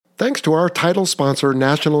thanks to our title sponsor,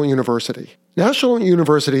 National University. National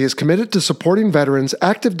University is committed to supporting veterans,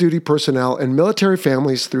 active duty personnel, and military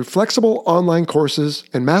families through flexible online courses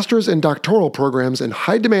and master's and doctoral programs in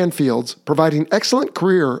high-demand fields, providing excellent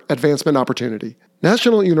career advancement opportunity.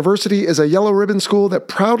 National University is a yellow ribbon school that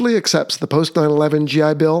proudly accepts the post-9/11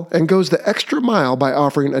 GI Bill and goes the extra mile by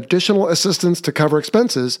offering additional assistance to cover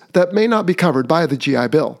expenses that may not be covered by the GI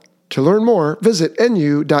Bill. To learn more, visit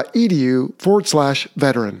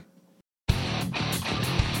nu.edu/veteran.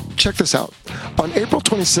 Check this out. On April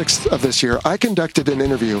 26th of this year, I conducted an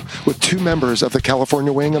interview with two members of the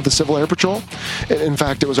California wing of the Civil Air Patrol. In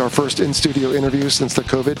fact, it was our first in-studio interview since the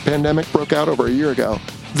COVID pandemic broke out over a year ago.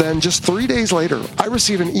 Then, just 3 days later, I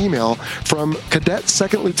received an email from Cadet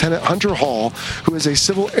Second Lieutenant Hunter Hall, who is a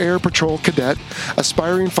Civil Air Patrol cadet,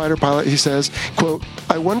 aspiring fighter pilot. He says, quote,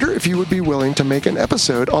 "I wonder if you would be willing to make an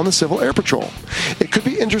episode on the Civil Air Patrol. It could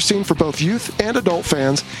be interesting for both youth and adult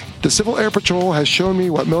fans. The Civil Air Patrol has shown me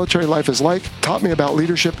what military life is like, taught me about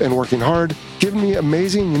leadership and working hard, given me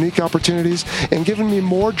amazing, unique opportunities, and given me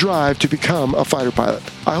more drive to become a fighter pilot.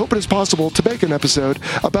 I hope it is possible to make an episode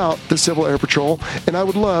about the Civil Air Patrol, and I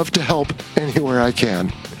would love to help anywhere I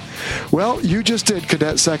can." Well, you just did,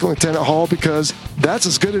 Cadet Second Lieutenant Hall, because that's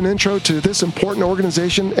as good an intro to this important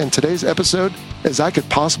organization and today's episode as I could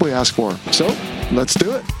possibly ask for. So, let's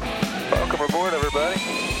do it. Welcome aboard, everybody.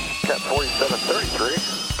 Cat 4733.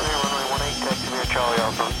 Runway 18, taxi near Charlie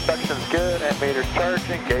Alpha. Section's good, ammeter's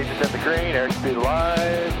charging, gauge is in the green, airspeed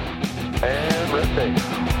live, and rotate.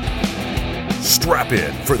 Strap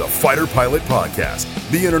in for the Fighter Pilot Podcast,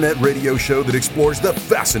 the internet radio show that explores the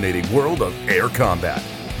fascinating world of air combat,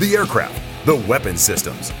 the aircraft, the weapon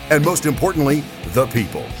systems, and most importantly, the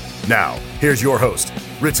people. Now, here's your host,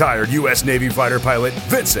 retired U.S. Navy fighter pilot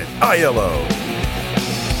Vincent Aiello.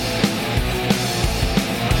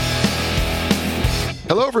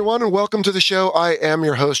 Hello, everyone, and welcome to the show. I am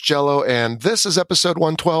your host, Jello, and this is episode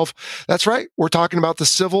 112. That's right, we're talking about the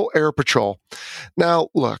Civil Air Patrol. Now,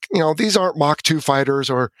 look, these aren't Mach 2 fighters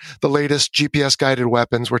or the latest GPS-guided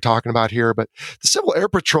weapons we're talking about here, but the Civil Air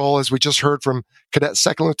Patrol, as we just heard from Cadet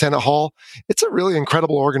Second Lieutenant Hall, it's a really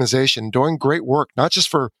incredible organization doing great work, not just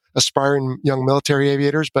for aspiring young military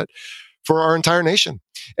aviators, but for our entire nation.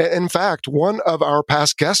 In fact, one of our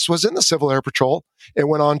past guests was in the Civil Air Patrol and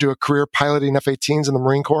went on to a career piloting F-18s in the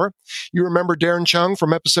Marine Corps. You remember Darren Chung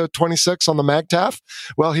from episode 26 on the MAGTF?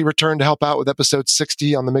 Well, he returned to help out with episode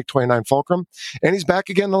 60 on the MiG-29 Fulcrum, and he's back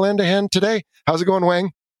again to lend a hand today. How's it going,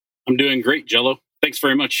 Wang? I'm doing great, Jello. Thanks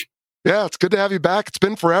very much. Yeah, it's good to have you back. It's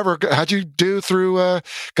been forever. How'd you do through,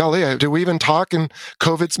 did we even talk in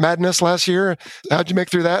COVID's madness last year? How'd you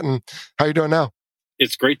make through that, and how you doing now?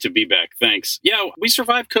 It's great to be back. Thanks. Yeah, we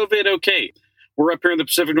survived COVID okay. We're up here in the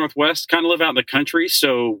Pacific Northwest, kind of live out in the country,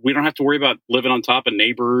 so we don't have to worry about living on top of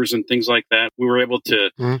neighbors and things like that. We were able to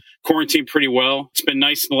quarantine pretty well. It's been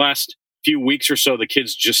nice in the last few weeks or so. The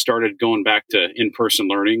kids just started going back to in-person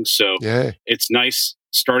learning, so It's nice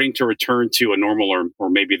starting to return to a normal, or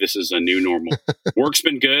maybe this is a new normal. Work's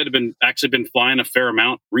been good. I've been flying a fair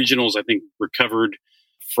amount. Regionals, I think, recovered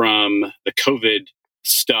from the COVID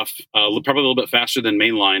stuff probably a little bit faster than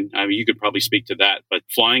mainline. I mean, you could probably speak to that, but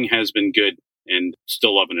flying has been good and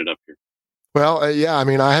still loving it up here. Well,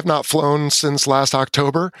 I have not flown since last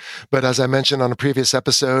October, but as I mentioned on a previous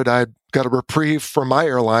episode, I got a reprieve from my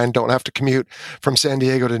airline. Don't have to commute from San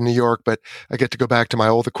Diego to New York, but I get to go back to my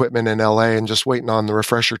old equipment in LA and just waiting on the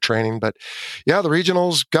refresher training. But yeah, the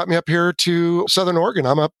regionals got me up here to Southern Oregon.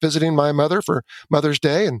 I'm up visiting my mother for Mother's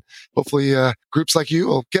Day, and hopefully groups like you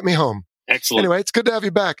will get me home. Excellent. Anyway, it's good to have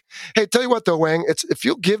you back. Hey, tell you what though, Wang, if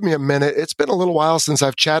you'll give me a minute, it's been a little while since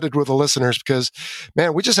I've chatted with the listeners because,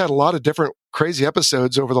 man, we just had a lot of different crazy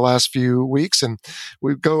episodes over the last few weeks. And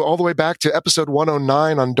we go all the way back to episode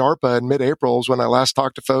 109 on DARPA in mid-April is when I last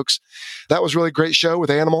talked to folks. That was a really great show with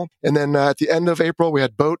Animal. And then at the end of April, we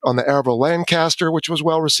had Boat on the Avro Lancaster, which was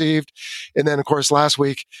well received. And then, of course, last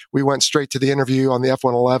week, we went straight to the interview on the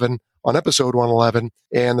F-111 on episode 111,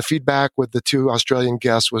 and the feedback with the two Australian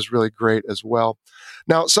guests was really great as well.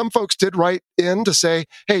 Now, some folks did write in to say,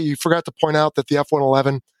 hey, you forgot to point out that the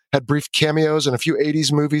F-111 had brief cameos in a few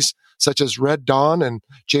 80s movies, such as Red Dawn and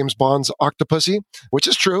James Bond's Octopussy, which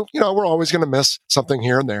is true. We're always going to miss something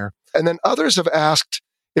here and there. And then others have asked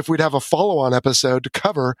if we'd have a follow-on episode to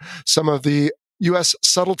cover some of the U.S.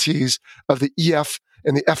 subtleties of the EF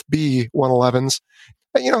and the FB 111s.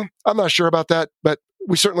 And, I'm not sure about that, but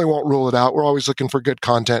we certainly won't rule it out. We're always looking for good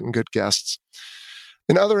content and good guests.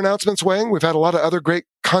 In other announcements, Wang, we've had a lot of other great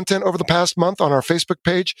content over the past month on our Facebook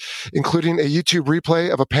page, including a YouTube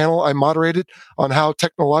replay of a panel I moderated on how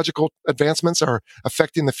technological advancements are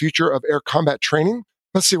affecting the future of air combat training.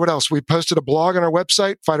 Let's see what else. We posted a blog on our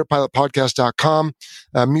website, fighterpilotpodcast.com,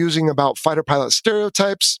 musing about fighter pilot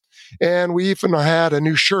stereotypes. And we even had a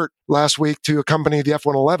new shirt last week to accompany the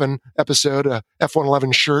F-111 episode, a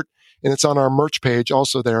F-111 shirt. And it's on our merch page,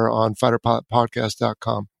 also there on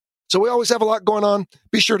fighterpilotpodcast.com. So we always have a lot going on.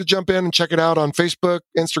 Be sure to jump in and check it out on Facebook,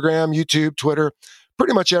 Instagram, YouTube, Twitter,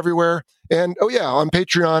 pretty much everywhere. And on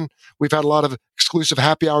Patreon, we've had a lot of exclusive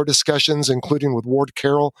happy hour discussions, including with Ward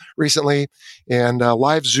Carroll recently, and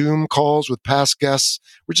live Zoom calls with past guests.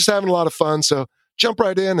 We're just having a lot of fun. So jump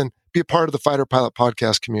right in and be a part of the Fighter Pilot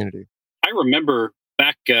Podcast community. I remember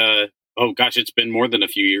back, it's been more than a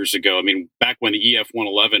few years ago. I mean, back when the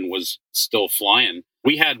EF-111 was still flying,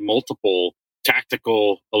 we had multiple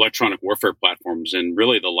tactical electronic warfare platforms. And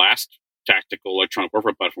really the last tactical electronic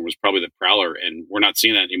warfare platform was probably the Prowler. And we're not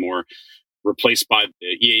seeing that anymore, replaced by the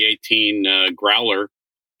EA-18 Growler.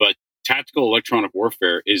 But tactical electronic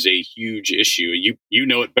warfare is a huge issue. You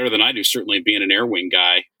know it better than I do, certainly being an air wing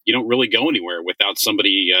guy. You don't really go anywhere without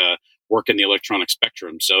somebody working the electronic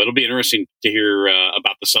spectrum. So it'll be interesting to hear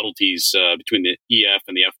about the subtleties between the EF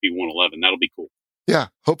and the FB-111. That'll be cool. Yeah,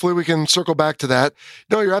 hopefully we can circle back to that.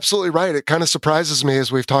 No, you're absolutely right. It kind of surprises me,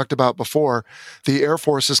 as we've talked about before. The Air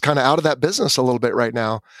Force is kind of out of that business a little bit right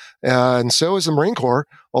now. And so is the Marine Corps,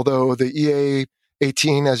 although the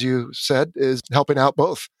EA-18, as you said, is helping out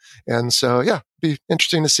both. And so, be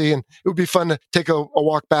interesting to see. And it would be fun to take a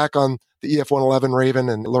walk back on the EF-111 Raven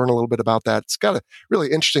and learn a little bit about that. It's got a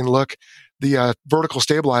really interesting look. The vertical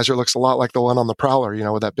stabilizer looks a lot like the one on the Prowler,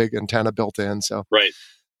 with that big antenna built in. So right.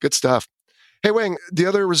 Good stuff. Hey, Wang, the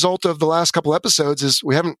other result of the last couple episodes is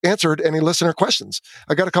we haven't answered any listener questions.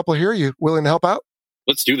 I got a couple here. You willing to help out?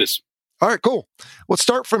 Let's do this. All right, cool. Let's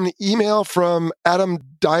start from the email from Adam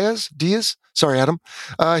Diaz. Sorry, Adam.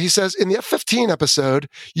 He says, in the F-15 episode,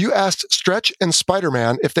 you asked Stretch and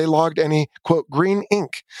Spider-Man if they logged any, quote, green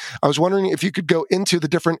ink. I was wondering if you could go into the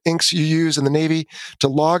different inks you use in the Navy to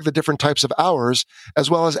log the different types of hours,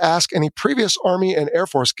 as well as ask any previous Army and Air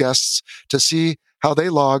Force guests to see how they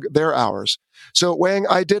log their hours. So, Wang,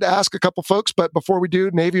 I did ask a couple folks, but before we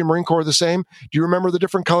do, Navy and Marine Corps are the same. Do you remember the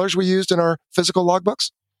different colors we used in our physical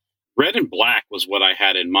logbooks? Red and black was what I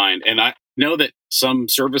had in mind. And I know that some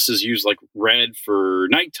services use like red for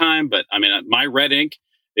nighttime, but I mean, my red ink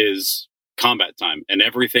is combat time and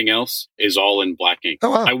everything else is all in black ink.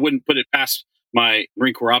 Oh, wow. I wouldn't put it past my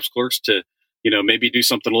Marine Corps ops clerks to, maybe do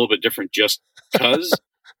something a little bit different just because.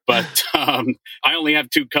 But I only have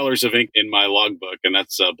two colors of ink in my logbook, and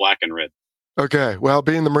that's black and red. Okay. Well,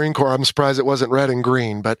 being the Marine Corps, I'm surprised it wasn't red and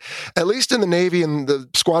green. But at least in the Navy and the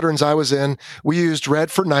squadrons I was in, we used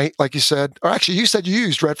red for night, like you said. Or actually, you said you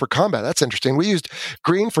used red for combat. That's interesting. We used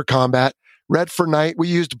green for combat, red for night. We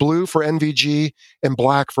used blue for NVG and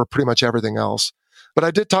black for pretty much everything else. But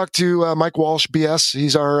I did talk to Mike Walsh, BS.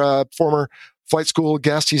 He's our former flight school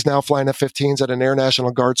guest. He's now flying F-15s at an Air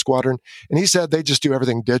National Guard squadron. And he said they just do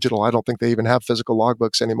everything digital. I don't think they even have physical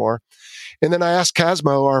logbooks anymore. And then I asked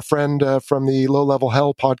Casmo, our friend from the Low Level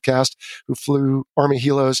Hell podcast, who flew Army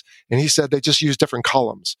Helos, and he said they just use different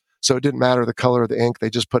columns. So it didn't matter the color of the ink. They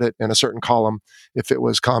just put it in a certain column if it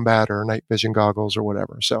was combat or night vision goggles or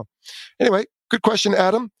whatever. So anyway, good question,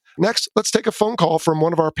 Adam. Next, let's take a phone call from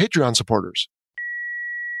one of our Patreon supporters.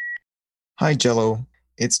 Hi, Jello.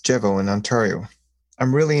 It's Jevo in Ontario.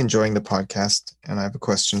 I'm really enjoying the podcast, and I have a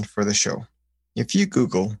question for the show. If you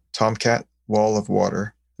Google Tomcat Wall of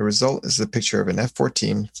Water, the result is a picture of an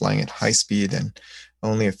F-14 flying at high speed and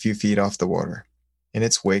only a few feet off the water. In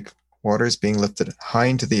its wake, water is being lifted high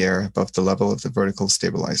into the air above the level of the vertical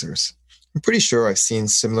stabilizers. I'm pretty sure I've seen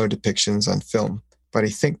similar depictions on film, but I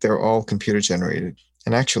think they're all computer-generated.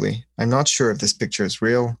 And actually, I'm not sure if this picture is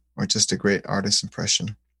real or just a great artist's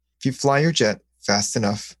impression. If you fly your jet fast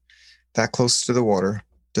enough, that close to the water,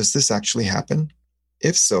 does this actually happen?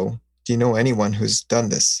 If so, do you know anyone who's done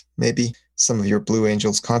this? Maybe some of your Blue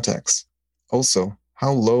Angels contacts. Also,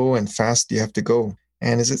 how low and fast do you have to go?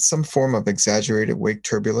 And is it some form of exaggerated wake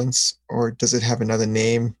turbulence, or does it have another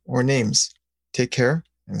name or names? Take care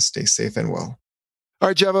and stay safe and well. All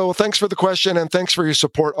right, Jevo. Well, thanks for the question and thanks for your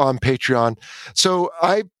support on Patreon. So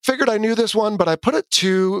I figured I knew this one, but I put it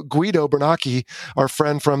to Guido Bernacchi, our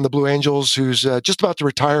friend from the Blue Angels, who's just about to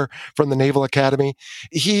retire from the Naval Academy.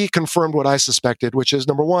 He confirmed what I suspected, which is,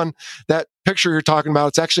 number one, that picture you're talking about,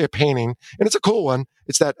 it's actually a painting, and it's a cool one.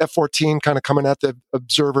 It's that F-14 kind of coming at the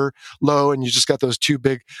observer low, and you just got those two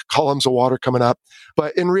big columns of water coming up.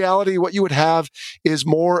 But in reality, what you would have is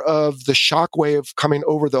more of the shock wave coming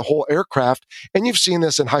over the whole aircraft. And you've seen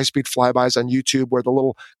this in high-speed flybys on YouTube where the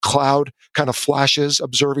little cloud kind of flashes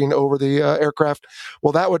observing over the aircraft.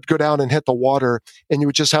 Well, that would go down and hit the water, and you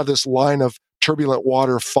would just have this line of turbulent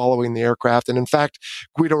water following the aircraft. And in fact,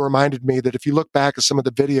 Guido reminded me that if you look back at some of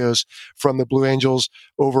the videos from the Blue Angels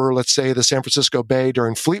over, let's say, the San Francisco Bay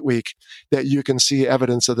during Fleet Week, that you can see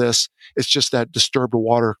evidence of this. It's just that disturbed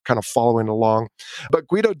water kind of following along. But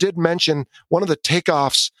Guido did mention one of the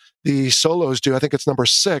takeoffs the solos do, I think it's number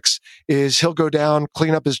 6, is he'll go down,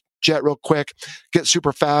 clean up his jet real quick, get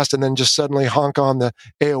super fast, and then just suddenly honk on the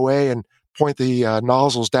AOA and point the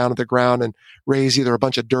nozzles down at the ground and raise either a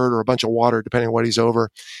bunch of dirt or a bunch of water, depending on what he's over.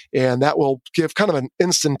 And that will give kind of an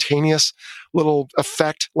instantaneous little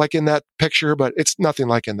effect like in that picture, but it's nothing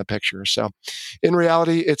like in the picture. So in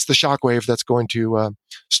reality, it's the shockwave that's going to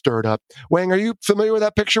stir it up. Wang, are you familiar with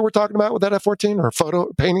that picture we're talking about with that F-14 or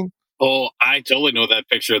photo painting? Oh, I totally know that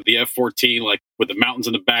picture of the F-14, like with the mountains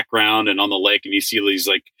in the background and on the lake, and you see these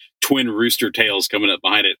like twin rooster tails coming up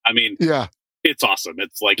behind it. I mean, yeah, it's awesome.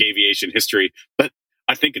 It's like aviation history, but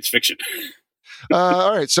I think it's fiction.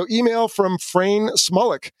 All right. So email from Frayne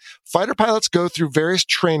Smolik. Fighter pilots go through various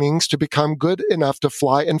trainings to become good enough to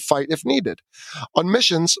fly and fight if needed. On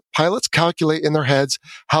missions, pilots calculate in their heads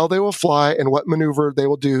how they will fly and what maneuver they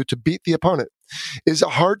will do to beat the opponent. Is it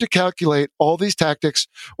hard to calculate all these tactics,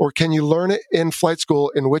 or can you learn it in flight school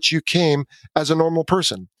in which you came as a normal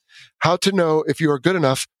person? How to know if you are good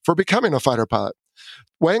enough for becoming a fighter pilot?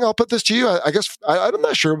 Wang, I'll put this to you. I guess I'm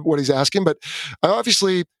not sure what he's asking, but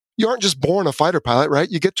obviously you aren't just born a fighter pilot, right?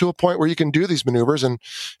 You get to a point where you can do these maneuvers, and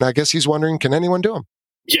I guess he's wondering, can anyone do them?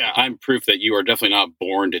 Yeah, I'm proof that you are definitely not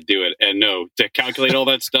born to do it. And no, to calculate all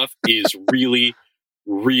that stuff is really,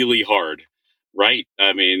 really hard. Right.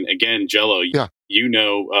 I mean, again, Jello, you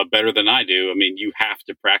know better than I do. I mean, you have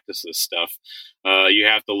to practice this stuff. You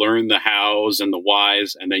have to learn the hows and the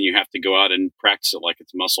whys, and then you have to go out and practice it like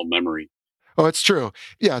it's muscle memory. Oh, it's true.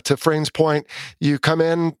 Yeah, to Frayne's point, you come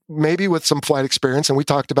in maybe with some flight experience, and we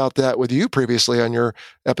talked about that with you previously on your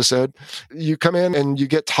episode. You come in and you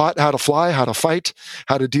get taught how to fly, how to fight,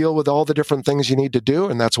 how to deal with all the different things you need to do.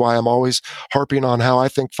 And that's why I'm always harping on how I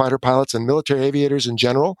think fighter pilots and military aviators in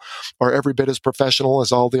general are every bit as professional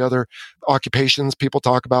as all the other occupations people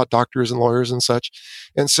talk about, doctors and lawyers and such.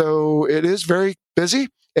 And so it is very busy.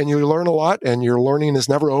 And you learn a lot, and your learning is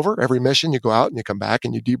never over. Every mission, you go out and you come back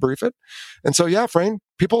and you debrief it. And so, yeah, Frayne,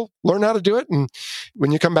 people learn how to do it. And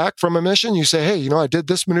when you come back from a mission, you say, hey, I did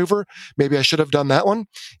this maneuver. Maybe I should have done that one.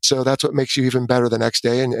 So that's what makes you even better the next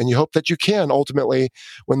day. And you hope that you can ultimately,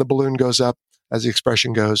 when the balloon goes up, as the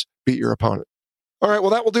expression goes, beat your opponent. All right,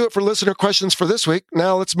 well, that will do it for listener questions for this week.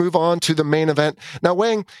 Now let's move on to the main event. Now,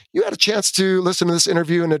 Wang, you had a chance to listen to this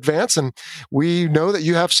interview in advance, and we know that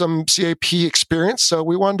you have some CAP experience, so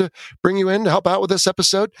we wanted to bring you in to help out with this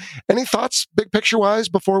episode. Any thoughts, big picture-wise,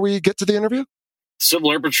 before we get to the interview?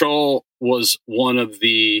 Civil Air Patrol was one of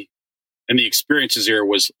the experiences here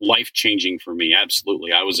was life-changing for me,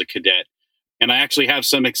 absolutely. I was a cadet, and I actually have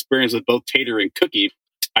some experience with both Tater and Cookie.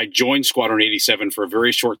 I joined Squadron 87 for a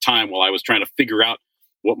very short time while I was trying to figure out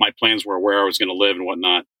what my plans were, where I was going to live and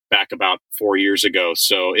whatnot back about 4 years ago.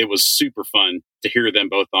 So it was super fun to hear them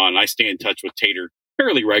both on. I stay in touch with Tater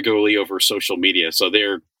fairly regularly over social media. So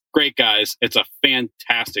they're great guys. It's a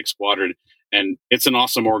fantastic squadron, and it's an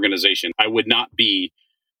awesome organization. I would not be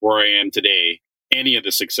where I am today, any of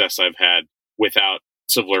the success I've had, without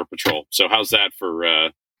Civil Air Patrol. So how's that for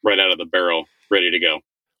right out of the barrel, ready to go?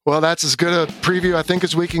 Well, that's as good a preview, I think,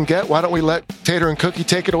 as we can get. Why don't we let Tater and Cookie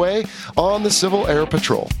take it away on the Civil Air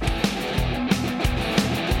Patrol?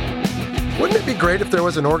 Wouldn't it be great if there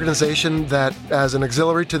was an organization that, as an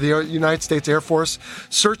auxiliary to the United States Air Force,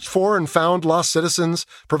 searched for and found lost citizens,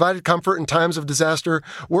 provided comfort in times of disaster,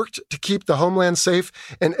 worked to keep the homeland safe,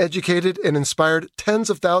 and educated and inspired tens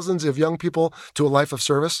of thousands of young people to a life of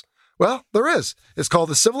service? Well, there is. It's called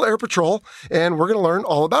the Civil Air Patrol, and we're going to learn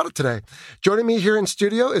all about it today. Joining me here in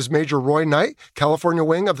studio is Major Roy Knight, California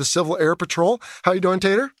Wing of the Civil Air Patrol. How you doing,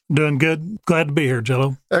 Tater? Doing good. Glad to be here,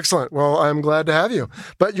 Jello. Excellent. Well, I'm glad to have you.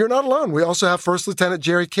 But you're not alone. We also have First Lieutenant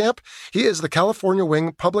Jerry Camp. He is the California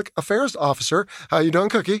Wing Public Affairs Officer. How you doing,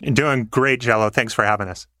 Cookie? Doing great, Jello. Thanks for having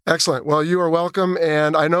us. Excellent. Well, you are welcome.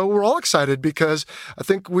 And I know we're all excited because I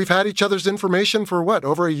think we've had each other's information for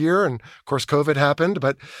over a year. And of course, COVID happened,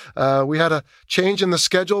 but we had a change in the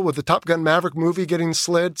schedule with the Top Gun Maverick movie getting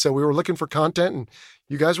slid. So we were looking for content and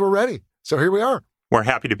you guys were ready. So here we are. We're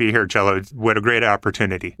happy to be here, Jello. What a great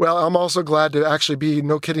opportunity. Well, I'm also glad to actually be,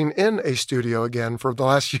 no kidding, in a studio again. For the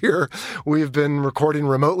last year, we've been recording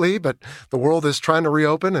remotely, but the world is trying to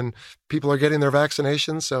reopen and people are getting their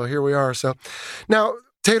vaccinations. So here we are. So now,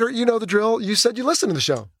 Tater, you know the drill. You said you listen to the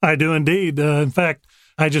show. I do indeed. In fact,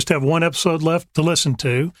 I just have one episode left to listen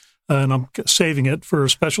to, and I'm saving it for a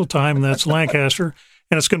special time, and that's Lancaster.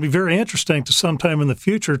 And it's going to be very interesting to sometime in the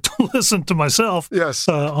future to listen to myself Yes.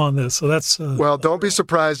 On this. So that's... Well, don't be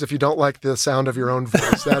surprised if you don't like the sound of your own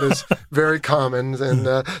voice. That is very common.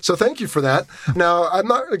 And so thank you for that. Now, I'm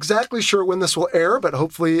not exactly sure when this will air, but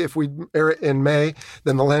hopefully if we air it in May,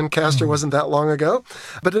 then the Lancaster wasn't that long ago.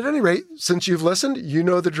 But at any rate, since you've listened, you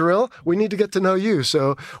know the drill. We need to get to know you.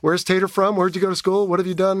 So where's Tater from? Where'd you go to school? What have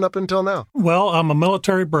you done up until now? Well, I'm a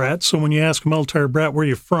military brat. So when you ask a military brat where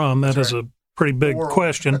you're from, that is a pretty big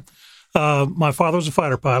question. My father was a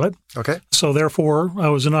fighter pilot. Okay. So therefore, I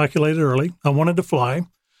was inoculated early. I wanted to fly.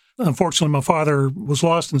 Unfortunately, my father was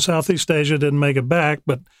lost in Southeast Asia, didn't make it back,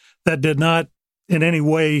 but that did not in any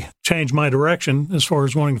way change my direction as far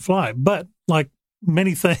as wanting to fly. But like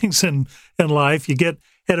many things in life, you get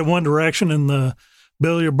headed one direction and the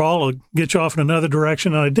billiard ball will get you off in another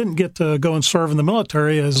direction. And I didn't get to go and serve in the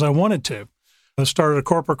military as I wanted to. I started a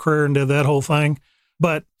corporate career and did that whole thing.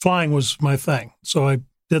 But flying was my thing. So I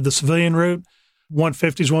did the civilian route,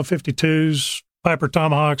 150s, 152s, Piper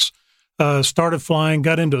Tomahawks, started flying,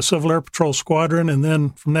 got into a Civil Air Patrol squadron, and then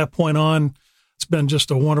from that point on, it's been just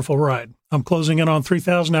a wonderful ride. I'm closing in on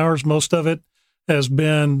 3,000 hours. Most of it has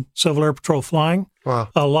been Civil Air Patrol flying. Wow.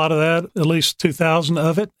 A lot of that, at least 2,000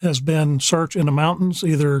 of it, has been search in the mountains,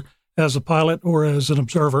 either as a pilot or as an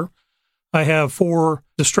observer. I have 4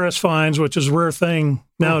 distress finds, which is a rare thing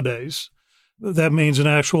nowadays. That means an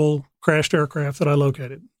actual crashed aircraft that I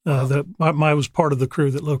located. That I was part of the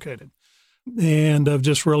crew that located. And I've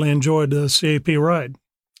just really enjoyed the CAP ride.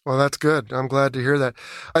 Well, that's good. I'm glad to hear that.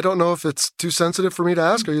 I don't know if it's too sensitive for me to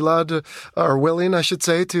ask. Are you allowed to, or willing, I should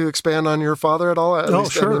say, to expand on your father at all? At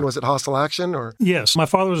least, sure. I mean, was it Hostile Action or? Yes. My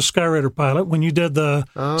father was a Skyraider pilot. When you did the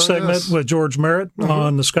segment with George Merritt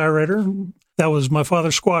on the Skyraider, that was my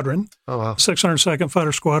father's squadron. Oh, wow. 602nd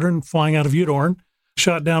Fighter Squadron, flying out of Udorn.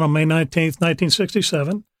 Shot down on May 19th,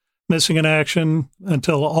 1967, missing in action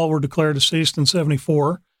until all were declared deceased in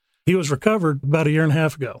 74. He was recovered about a year and a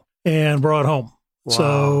half ago and brought home. Wow.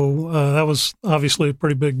 So that was obviously a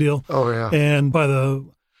pretty big deal. Oh, yeah. And by the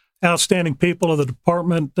outstanding people of the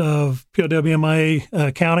Department of POWMIA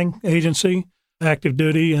Accounting Agency, active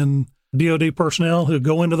duty and DOD personnel who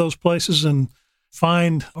go into those places and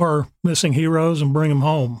find our missing heroes and bring them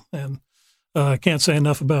home. And I can't say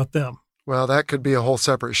enough about them. Well, that could be a whole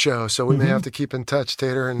separate show, so we may have to keep in touch,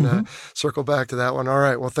 Tater, and circle back to that one. All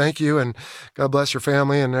right. Well, thank you, and God bless your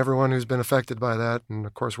family and everyone who's been affected by that. And,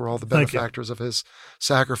 of course, we're all the benefactors of his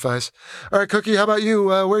sacrifice. All right, Cookie, how about you?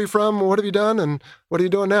 Where are you from? What have you done? And what are you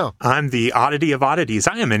doing now? I'm the oddity of oddities.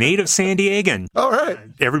 I am a native San Diegan. All right.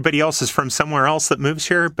 Everybody else is from somewhere else that moves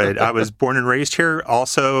here, but I was born and raised here.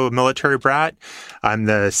 Also a military brat. I'm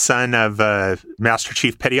the son of a Master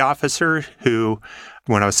Chief Petty Officer who,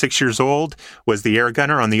 when I was 6 years old, was the air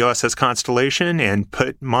gunner on the USS Constellation and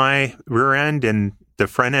put my rear end in the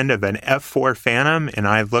front end of an F-4 Phantom, and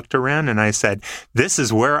I looked around and I said, this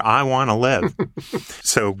is where I want to live.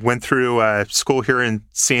 So went through school here in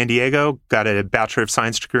San Diego, got a Bachelor of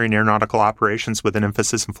Science degree in Aeronautical Operations with an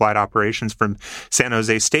emphasis in flight operations from San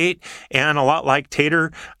Jose State. And a lot like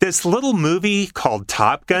Tater, this little movie called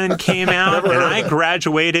Top Gun came out, and I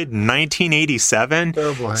graduated in 1987.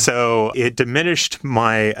 Oh, boy. So it diminished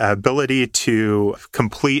my ability to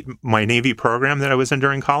complete my Navy program that I was in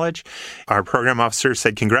during college. Our program officer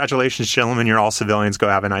said, congratulations, gentlemen, you're all civilians, go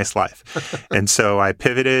have a nice life. And so I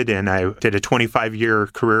pivoted and I did a 25-year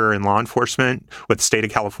career in law enforcement with the state of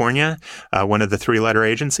California, one of the 3-letter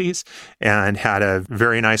agencies, and had a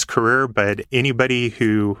very nice career. But anybody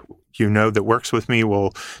who that works with me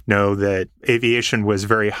will know that aviation was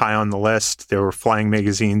very high on the list. There were flying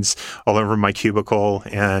magazines all over my cubicle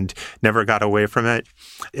and never got away from it.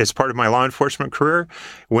 As part of my law enforcement career,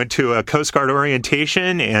 went to a Coast Guard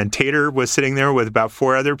orientation, and Tater was sitting there with about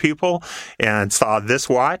 4 other people and saw this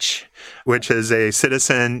watch, which is a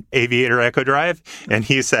Citizen Aviator Echo Drive. And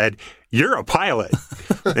he said, you're a pilot.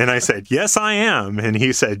 And I said, yes, I am. And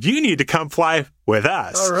he said, you need to come fly with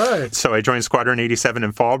us. All right. So I joined Squadron 87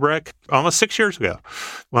 in Fallbrook almost 6 years ago.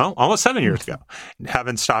 Well, almost 7 years ago.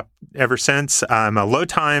 Haven't stopped ever since. I'm a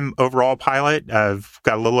low-time overall pilot. I've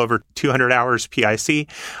got a little over 200 hours PIC.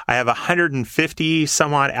 I have 150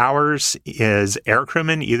 some odd hours as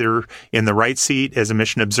aircrewman, either in the right seat as a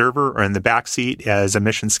mission observer or in the back seat as a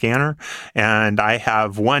mission scanner. And I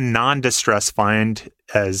have 1 non-distress find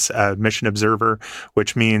as a mission observer,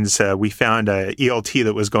 which means we found a ELT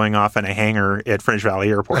that was going off in a hangar at French Valley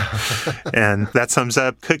Airport. And that sums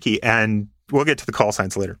up Cookie. And we'll get to the call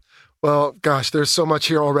signs later. Well, gosh, there's so much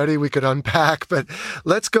here already we could unpack, but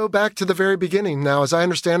let's go back to the very beginning. Now, as I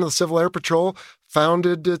understand, the Civil Air Patrol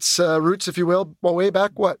founded its roots, if you will, way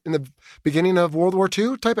back, in the beginning of World War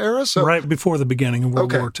II type era? So, right before the beginning of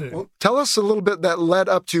World War II. Well, tell us a little bit that led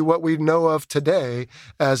up to what we know of today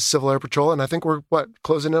as Civil Air Patrol, and I think we're,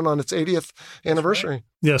 closing in on its 80th anniversary. Right.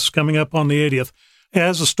 Yes, coming up on the 80th.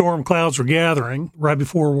 As the storm clouds were gathering right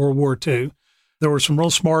before World War II, there were some real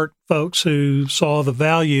smart folks who saw the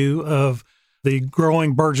value of the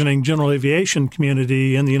growing, burgeoning general aviation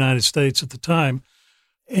community in the United States at the time.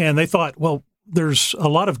 And they thought, well, there's a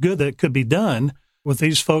lot of good that could be done with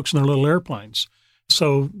these folks and their little airplanes.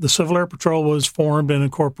 So the Civil Air Patrol was formed and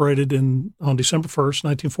incorporated on December 1st,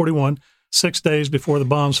 1941, 6 days before the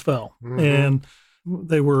bombs fell. Mm-hmm. And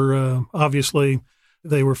they were, obviously,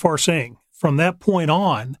 they were far-seeing. From that point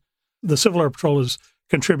on, the Civil Air Patrol has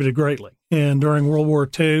contributed greatly. And during World War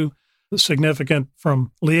II, significant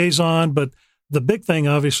from liaison, but the big thing,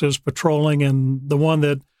 obviously, is patrolling. And the one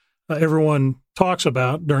that everyone talks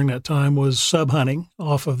about during that time was sub-hunting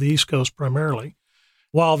off of the East Coast primarily.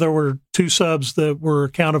 While there were 2 subs that were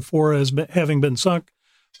accounted for as having been sunk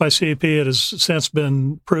by CAP, it has since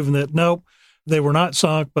been proven that, nope, they were not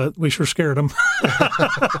sunk, but we sure scared them.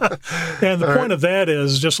 And the point of that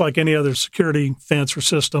is, just like any other security fence or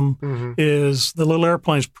system, is the little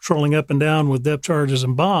airplanes patrolling up and down with depth charges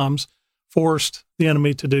and bombs forced the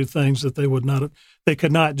enemy to do things that they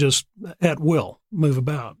could not just at will move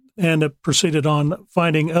about. And it proceeded on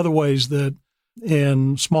finding other ways that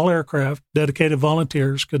in small aircraft, dedicated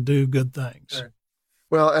volunteers could do good things. Right.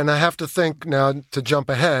 Well, and I have to think now, to jump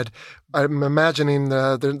ahead, I'm imagining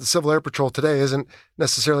the Civil Air Patrol today isn't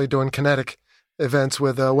necessarily doing kinetic events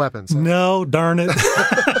with weapons. No, darn it.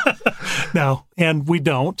 No, and we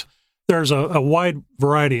don't. There's a wide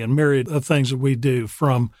variety and myriad of things that we do,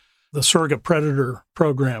 from the surrogate predator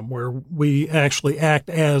program, where we actually act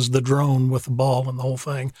as the drone with the ball and the whole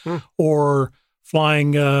thing, or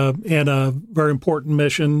flying in a very important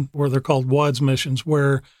mission where they're called WADS missions,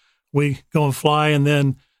 where we go and fly, and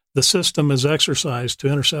then the system is exercised to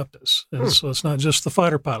intercept us. And so it's not just the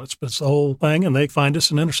fighter pilots, but it's the whole thing, and they find us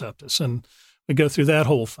and intercept us. And we go through that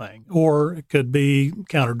whole thing. Or it could be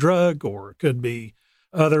counter-drug, or it could be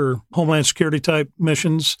other Homeland Security type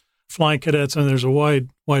missions, flying cadets, and there's a wide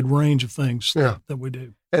range of things that we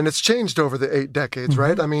do. And it's changed over the 8 decades,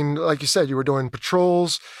 right? I mean, like you said, you were doing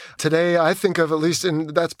patrols. Today, I think of, at least,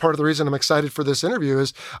 and that's part of the reason I'm excited for this interview,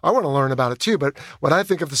 is I want to learn about it too. But when I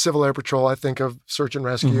think of the Civil Air Patrol, I think of search and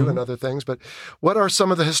rescue and other things. But what are some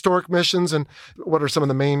of the historic missions, and what are some of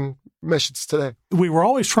the main missions today? We were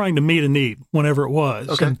always trying to meet a need whenever it was.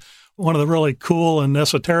 Okay. And one of the really cool and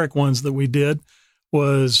esoteric ones that we did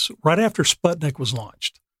was right after Sputnik was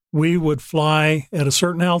launched. We would fly at a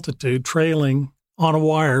certain altitude, trailing on a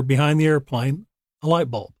wire behind the airplane, a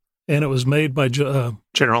light bulb. And it was made by General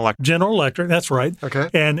Electric. General Electric, that's right. Okay.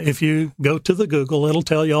 And if you go to the Google, it'll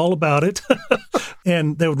tell you all about it.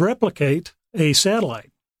 And they would replicate a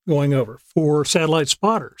satellite going over for satellite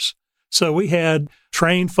spotters. So we had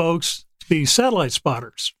trained folks to be satellite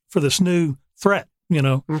spotters for this new threat,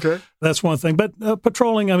 Okay. That's one thing. But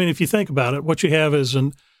patrolling, I mean, if you think about it, what you have is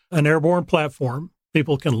an airborne platform.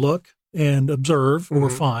 People can look and observe or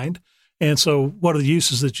find. And so what are the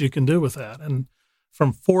uses that you can do with that? And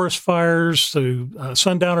from forest fires to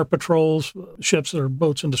sundowner patrols, ships that are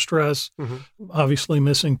boats in distress, obviously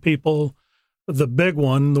missing people. The big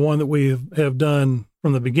one, the one that we have done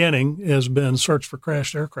from the beginning, has been search for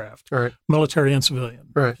crashed aircraft, military and civilian.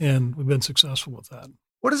 Right. And we've been successful with that.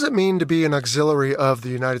 What does it mean to be an auxiliary of the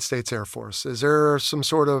United States Air Force? Is there some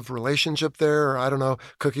sort of relationship there? I don't know.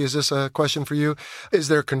 Cookie, is this a question for you? Is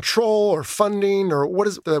there control or funding, or what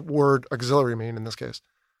does that word auxiliary mean in this case?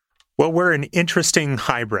 Well, we're an interesting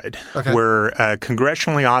hybrid. Okay. We're a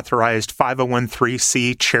congressionally authorized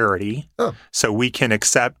 501(c)(3) charity, so we can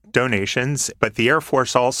accept donations, but the Air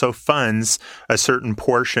Force also funds a certain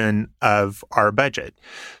portion of our budget.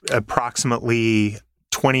 Approximately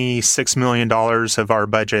 $26 million of our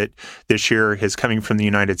budget this year is coming from the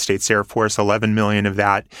United States Air Force. $11 million of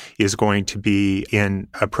that is going to be in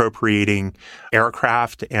appropriating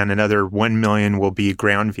aircraft, and another $1 million will be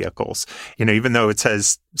ground vehicles. Even though it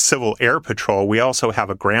says Civil Air Patrol, we also have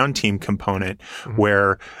a ground team component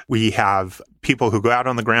where we have people who go out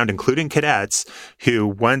on the ground, including cadets, who,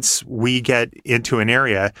 once we get into an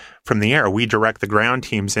area from the air, we direct the ground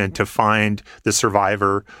teams in to find the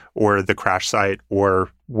survivor or the crash site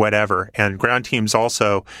or whatever. And ground teams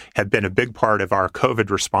also have been a big part of our COVID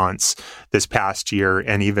response this past year.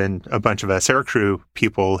 And even a bunch of us aircrew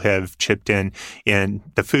people have chipped in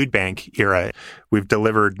the food bank era. We've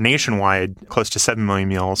delivered nationwide close to 7 million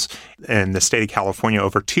meals. In the state of California,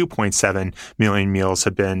 over 2.7 million meals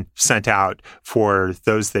have been sent out for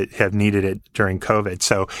those that have needed it during COVID.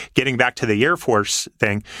 So getting back to the Air Force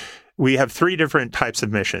thing, we have 3 different types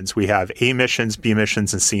of missions. We have A missions, B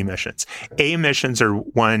missions, and C missions. A missions are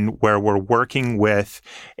one where we're working with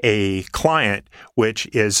a client which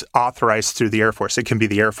is authorized through the Air Force. It can be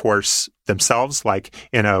the Air Force themselves, like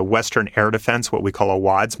in a Western Air Defense, what we call a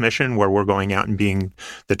WADS mission, where we're going out and being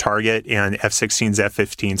the target and F-16s,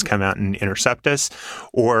 F-15s come out and intercept us.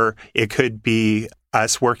 Or it could be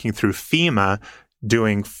us working through FEMA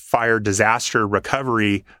doing fire disaster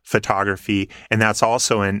recovery photography, and that's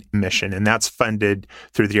also a mission, and that's funded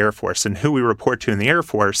through the Air Force. And who we report to in the Air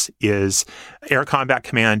Force is Air Combat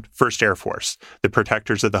Command, 1st Air Force, the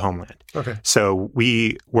protectors of the homeland. Okay. So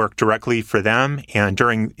we work directly for them, and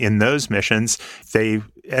in those missions, they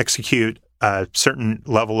execute a certain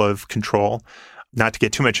level of control. Not to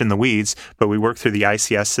get too much in the weeds, but we work through the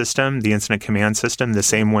ICS system, the incident command system, the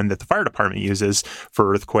same one that the fire department uses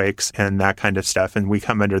for earthquakes and that kind of stuff. And we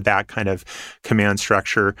come under that kind of command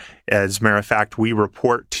structure. As a matter of fact, we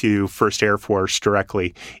report to 1st Air Force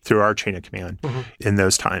directly through our chain of command in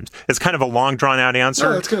those times. It's kind of a long, drawn-out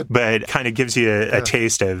answer, that's good. But it kind of gives you a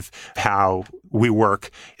taste of how we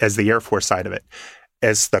work as the Air Force side of it.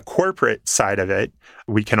 As the corporate side of it,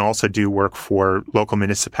 we can also do work for local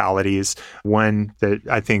municipalities. One that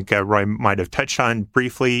I think Roy might have touched on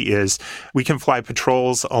briefly is we can fly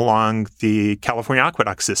patrols along the California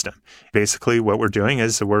aqueduct system. Basically, what we're doing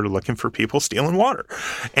is we're looking for people stealing water.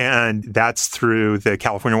 And that's through the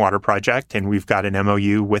California Water Project, and we've got an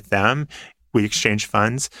MOU with them. We exchange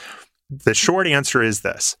funds. The short answer is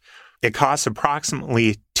this. It costs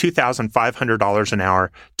approximately $2,500 an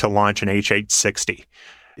hour to launch an HH-60,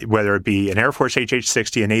 whether it be an Air Force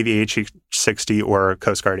HH-60, a Navy HH-60, or a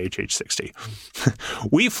Coast Guard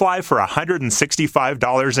HH-60. We fly for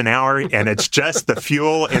 $165 an hour, and it's just the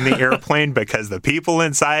fuel in the airplane because the people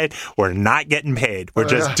inside, we're not getting paid. We're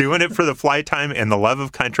just doing it for the flight time and the love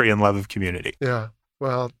of country and love of community. Yeah.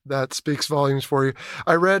 Well, that speaks volumes for you.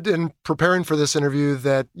 I read in preparing for this interview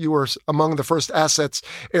that you were among the first assets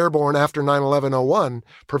airborne after 9/11/01,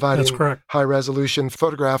 providing high-resolution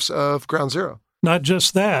photographs of Ground Zero. Not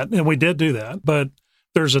just that, and we did do that, but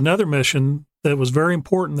there's another mission that was very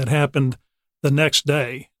important that happened the next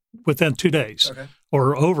day, within 2 days,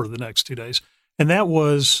 or over the next 2 days. And that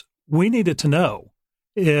was, we needed to know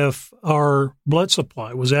if our blood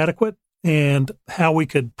supply was adequate and how we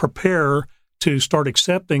could prepare to start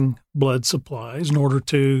accepting blood supplies in order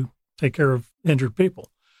to take care of injured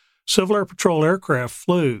people. Civil Air Patrol aircraft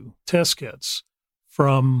flew test kits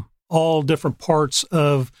from all different parts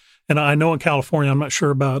of, and I know in California, I'm not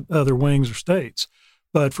sure about other wings or states,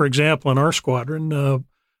 but for example, in our squadron,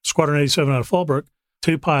 Squadron 87 out of Fallbrook,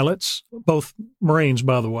 2 pilots, both Marines,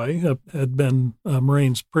 by the way, had been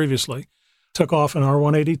Marines previously, took off in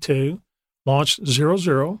R-182, launched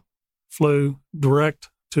 00, flew direct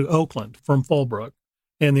to Oakland from Fallbrook,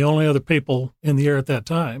 and the only other people in the air at that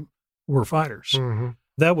time were fighters.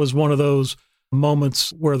 That was one of those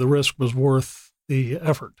moments where the risk was worth the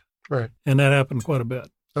effort. Right. And that happened quite a bit.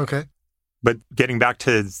 Okay. But getting back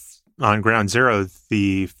to on Ground Zero,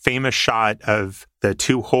 the famous shot of the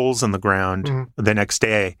 2 holes in the ground the next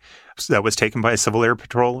day that was taken by a Civil Air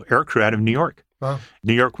Patrol aircrew out of New York. Wow.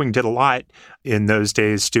 New York Wing did a lot in those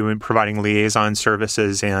days providing liaison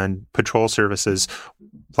services and patrol services.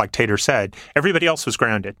 Like Tater said, everybody else was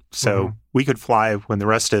grounded. So we could fly when the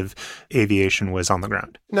rest of aviation was on the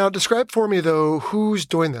ground. Now, describe for me, though, who's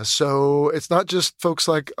doing this? So it's not just folks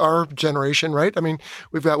like our generation, right? I mean,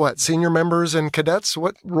 we've got, senior members and cadets?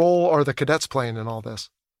 What role are the cadets playing in all this?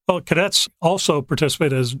 Well, cadets also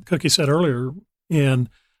participate, as Cookie said earlier, in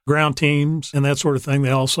ground teams and that sort of thing. They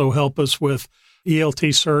also help us with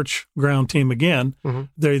ELT search ground team again.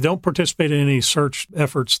 They don't participate in any search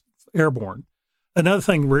efforts airborne. Another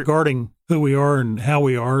thing regarding who we are and how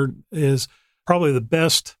we are is probably the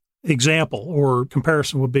best example or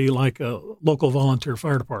comparison would be like a local volunteer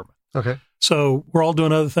fire department. Okay. So we're all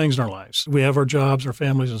doing other things in our lives. We have our jobs, our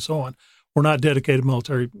families, and so on. We're not dedicated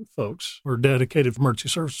military folks. We're dedicated emergency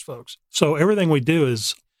services folks. So everything we do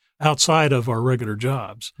is outside of our regular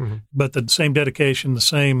jobs, but the same dedication, the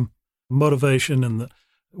same motivation, and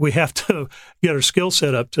we have to get our skill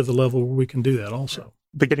set up to the level where we can do that also.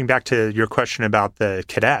 But getting back to your question about the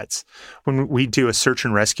cadets, when we do a search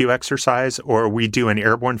and rescue exercise or we do an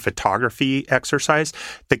airborne photography exercise,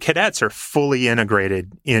 the cadets are fully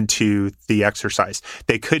integrated into the exercise.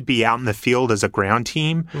 They could be out in the field as a ground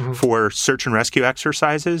team for search and rescue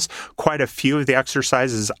exercises. Quite a few of the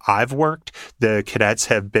exercises I've worked, the cadets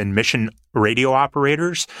have been mission radio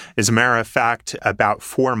operators. As a matter of fact, about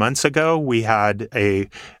 4 months ago, we had a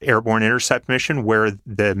airborne intercept mission where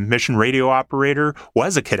the mission radio operator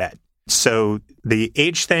was a cadet. So the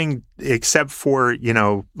age thing, except for,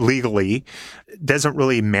 legally, doesn't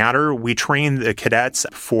really matter. We train the cadets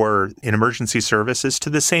in emergency services to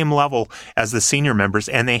the same level as the senior members,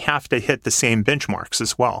 and they have to hit the same benchmarks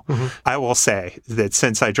as well. I will say that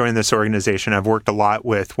since I joined this organization, I've worked a lot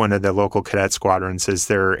with one of the local cadet squadrons as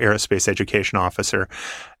their aerospace education officer.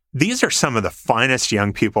 These are some of the finest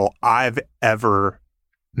young people I've ever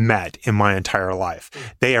met in my entire life.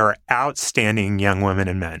 They are outstanding young women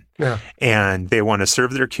and men. Yeah. And they want to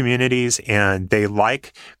serve their communities, and they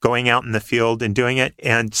like going out in the field and doing it.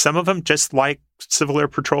 And some of them just like Civil Air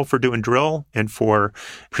Patrol for doing drill and for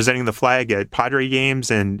presenting the flag at Padre games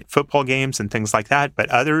and football games and things like that. But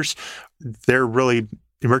others, they're really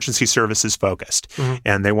emergency services focused,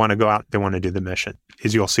 and they want to go out, they want to do the mission.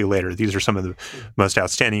 As you'll see later, these are some of the most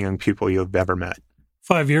outstanding young people you've ever met.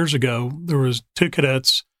 5 years ago, there was 2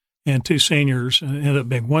 cadets and 2 seniors, and it ended up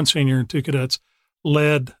being 1 senior and 2 cadets,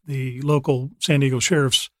 led the local San Diego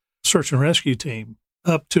Sheriff's search and rescue team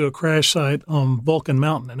up to a crash site on Vulcan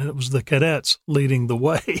Mountain, and it was the cadets leading the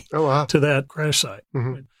way to that crash site.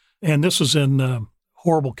 And this was in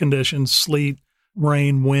horrible conditions, sleet,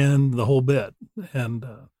 rain, wind, the whole bit, and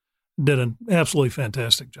did an absolutely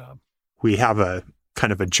fantastic job. We have a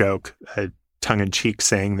kind of a joke, tongue-in-cheek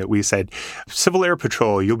saying that we said, Civil Air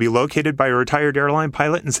Patrol, you'll be located by a retired airline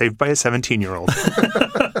pilot and saved by a 17-year-old.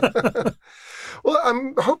 Well,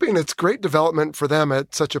 I'm hoping it's great development for them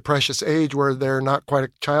at such a precious age where they're not quite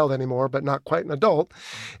a child anymore, but not quite an adult.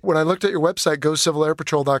 When I looked at your website,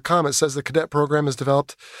 gocivilairpatrol.com, it says the cadet program is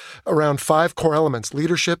developed around 5 core elements: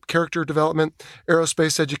 leadership, character development,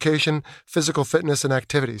 aerospace education, physical fitness, and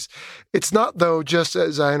activities. It's not, though, just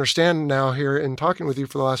as I understand now here in talking with you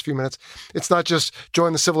for the last few minutes, it's not just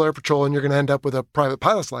join the Civil Air Patrol and you're going to end up with a private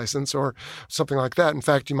pilot's license or something like that. In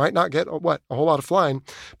fact, you might not get a whole lot of flying,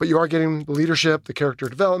 but you are getting the leadership, the character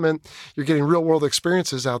development, you're getting real world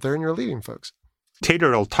experiences out there, and you're leading folks.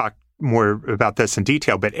 Tater will talk more about this in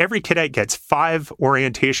detail, but every cadet gets 5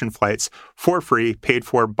 orientation flights for free, paid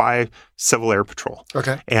for by Civil Air Patrol.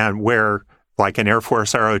 Okay. And where, like an Air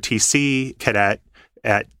Force ROTC cadet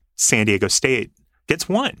at San Diego State gets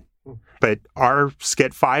 1. But ours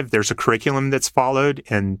get 5. There's a curriculum that's followed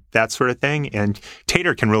and that sort of thing. And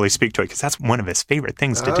Tater can really speak to it because that's one of his favorite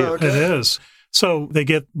things to do. Okay. It is. So they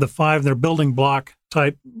get the 5, they're building block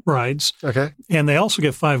type rides. Okay. And they also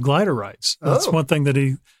get 5 glider rides. That's one thing that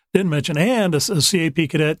he didn't mention. And a CAP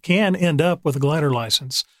cadet can end up with a glider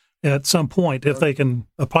license at some point if they can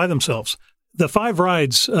apply themselves. The 5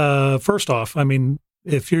 rides, first off, I mean,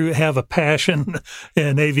 if you have a passion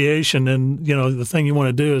in aviation and, the thing you want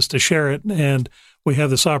to do is to share it, and we have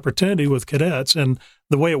this opportunity with cadets, and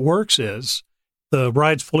the way it works is the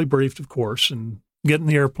ride's fully briefed, of course, and get in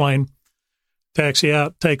the airplane, taxi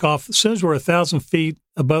out, take off. As soon as we're 1,000 feet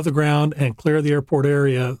above the ground and clear the airport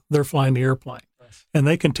area, they're flying the airplane. Nice. And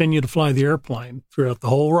they continue to fly the airplane throughout the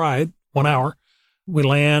whole ride, 1 hour. We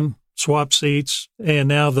land, swap seats, and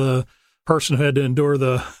now the person who had to endure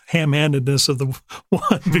the ham-handedness of the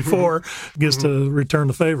one before gets to return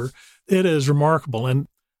the favor. It is remarkable. And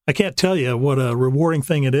I can't tell you what a rewarding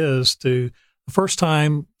thing it is to the first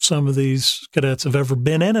time some of these cadets have ever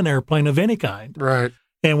been in an airplane of any kind. Right.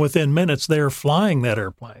 And within minutes, they're flying that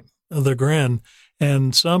airplane, the grin.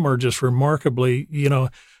 And some are just remarkably,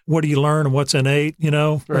 what do you learn and what's innate,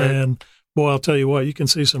 Right. And boy, I'll tell you what, you can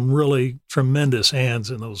see some really tremendous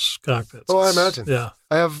hands in those cockpits. Oh, I imagine. Yeah.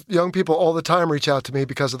 I have young people all the time reach out to me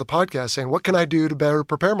because of the podcast saying, what can I do to better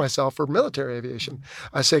prepare myself for military aviation?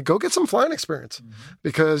 I say, go get some flying experience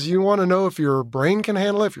because you want to know if your brain can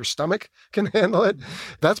handle it, if your stomach can handle it.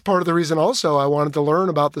 That's part of the reason also I wanted to learn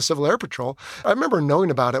about the Civil Air Patrol. I remember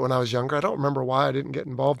knowing about it when I was younger. I don't remember why I didn't get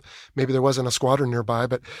involved. Maybe there wasn't a squadron nearby,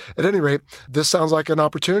 but at any rate, this sounds like an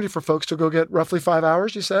opportunity for folks to go get roughly 5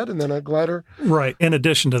 hours, you said, and then a glider. Right. In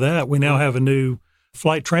addition to that, we now have a new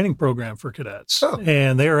flight training program for cadets,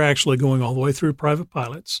 and they are actually going all the way through private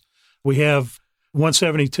pilots. We have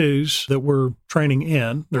 172s that we're training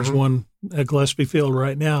in. There's one at Gillespie Field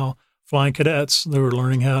right now, flying cadets. They were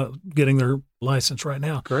learning getting their license right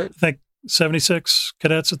now. Great. I think 76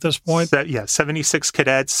 cadets at this point? 76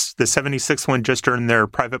 cadets. The 76th one just earned their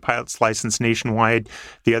private pilot's license nationwide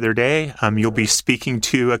the other day. You'll be speaking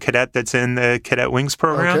to a cadet that's in the Cadet Wings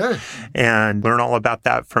program and learn all about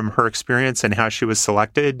that from her experience and how she was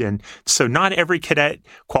selected. And so not every cadet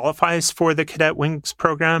qualifies for the Cadet Wings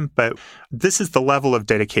program, but this is the level of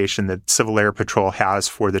dedication that Civil Air Patrol has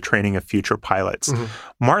for the training of future pilots.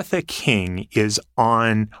 Martha King is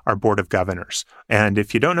on our board of governors. And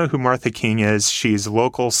if you don't know who Martha King is, she's a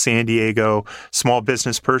local San Diego small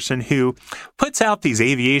business person who puts out these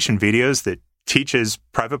aviation videos that teaches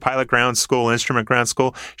private pilot ground school, instrument ground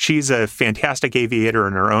school. She's a fantastic aviator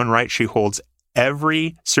in her own right. She holds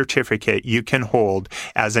every certificate you can hold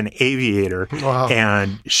as an aviator. Wow.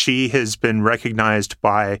 And she has been recognized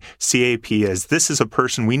by CAP as this is a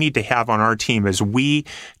person we need to have on our team as we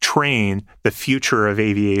train the future of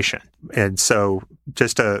aviation. And so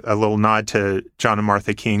just a little nod to John and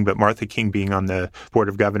Martha King, but Martha King being on the board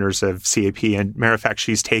of governors of CAP. And matter of fact,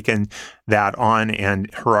 she's taken that on,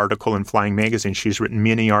 and her article in Flying Magazine, she's written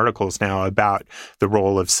many articles now about the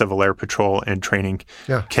role of Civil Air Patrol and training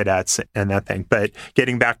cadets and that thing. But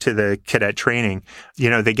getting back to the cadet training,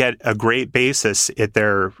 they get a great basis at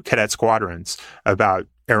their cadet squadrons about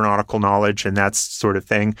aeronautical knowledge and that sort of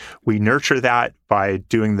thing. We nurture that by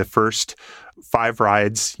doing the first 5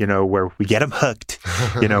 rides, where we get them hooked,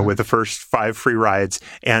 with the first 5 free rides.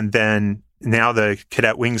 And then now the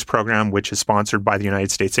Cadet Wings program, which is sponsored by the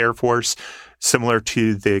United States Air Force, similar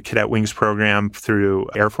to the Cadet Wings program through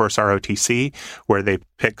Air Force ROTC, where they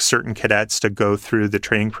pick certain cadets to go through the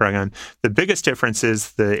training program. The biggest difference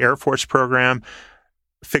is the Air Force program,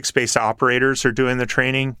 fixed-base operators are doing the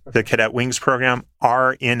training. The Cadet Wings program,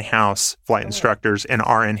 our in-house flight instructors and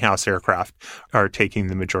our in-house aircraft are taking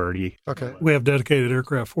the majority. Okay. We have dedicated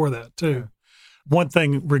aircraft for that, too. One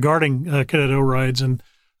thing regarding cadet O-rides, and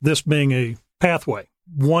this being a pathway,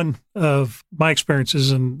 one of my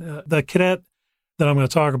experiences, and the cadet that I'm going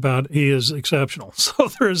to talk about, he is exceptional. So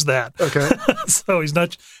there is that. Okay. So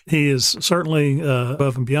he is certainly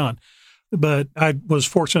above and beyond. But I was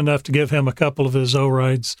fortunate enough to give him a couple of his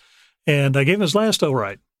O-rides, and I gave him his last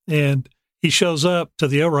O-ride. And he shows up to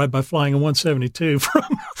the O-ride by flying a 172 from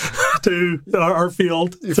to our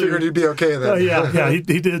field. You figured he'd be okay then.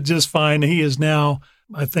 He did just fine. He is now,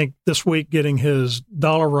 I think, this week getting his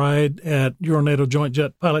dollar ride at Euro-NATO Joint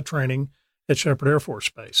Jet Pilot Training at Sheppard Air Force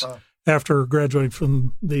Base. Wow. After graduating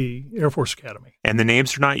from the Air Force Academy. And the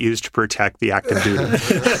names are not used to protect the active duty.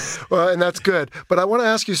 Well, and that's good. But I want to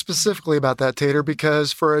ask you specifically about that, Tater,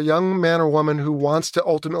 because for a young man or woman who wants to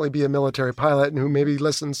ultimately be a military pilot and who maybe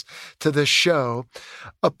listens to this show,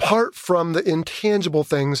 apart from the intangible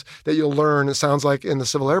things that you'll learn, it sounds like in the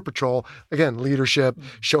Civil Air Patrol, again, leadership,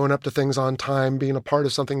 showing up to things on time, being a part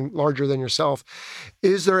of something larger than yourself,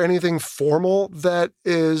 is there anything formal that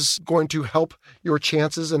is going to help your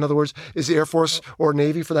chances? In other words, is the Air Force or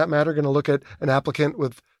Navy, for that matter, going to look at an applicant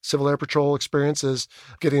with Civil Air Patrol experience as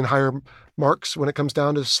getting higher marks when it comes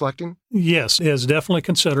down to selecting? Yes, it is definitely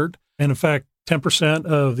considered. And in fact, 10%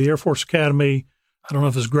 of the Air Force Academy, I don't know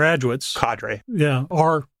if it's graduates. Cadre. Yeah,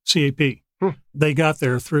 are CAP. They got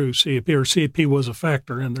there through CAP, or CAP was a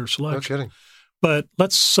factor in their selection. No kidding. But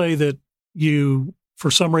let's say that you, for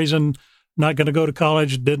some reason, not going to go to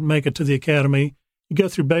college, didn't make it to the academy. You go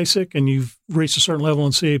through basic and you've reached a certain level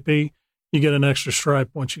in CAP, you get an extra stripe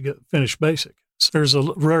once you get finished basic. So there's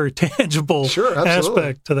a very tangible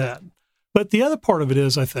aspect to that. But the other part of it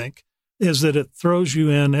is, I think, is that it throws you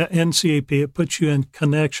in CAP, it puts you in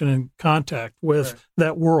connection and contact with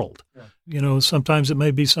that world. Yeah. Sometimes it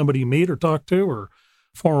may be somebody you meet or talk to or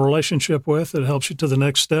form a relationship with that helps you to the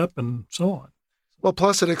next step and so on. Well,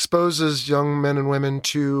 plus it exposes young men and women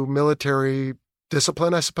to military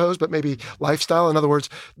discipline, I suppose, but maybe lifestyle. In other words,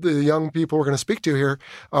 the young people we're going to speak to here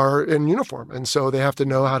are in uniform. And so they have to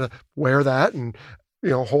know how to wear that and,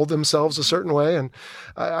 hold themselves a certain way. And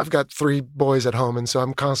I've got 3 boys at home. And so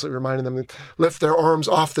I'm constantly reminding them to lift their arms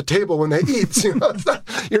off the table when they eat.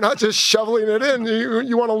 You're not just shoveling it in.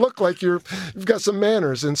 You want to look like you've got some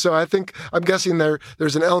manners. And so I'm guessing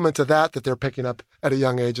there's an element to that they're picking up at a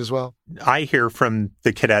young age as well. I hear from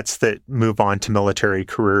the cadets that move on to military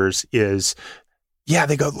careers is,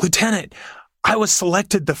 they go, Lieutenant, I was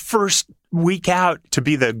selected the first week out to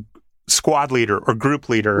be the squad leader or group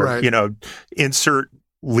leader, insert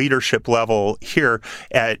leadership level here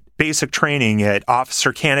at basic training, at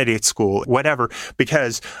officer candidate school, whatever,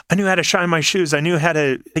 because I knew how to shine my shoes. I knew how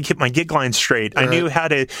to get my gig line straight. Right. I knew how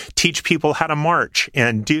to teach people how to march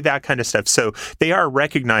and do that kind of stuff. So they are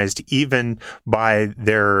recognized even by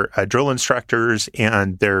their drill instructors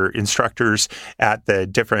and their instructors at the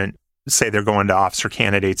different say they're going to officer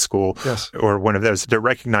candidate school or one of those, they're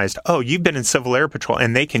recognized, oh, you've been in Civil Air Patrol.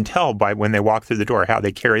 And they can tell by when they walk through the door how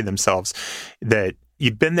they carry themselves that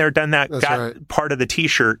you've been there, done that, got part of the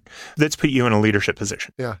T-shirt that's put you in a leadership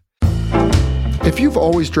position. Yeah. If you've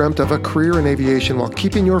always dreamt of a career in aviation while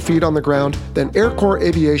keeping your feet on the ground, then Air Corps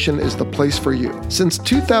Aviation is the place for you. Since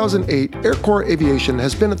 2008, Air Corps Aviation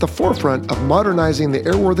has been at the forefront of modernizing the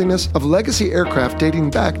airworthiness of legacy aircraft dating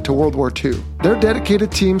back to World War II. Their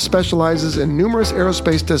dedicated team specializes in numerous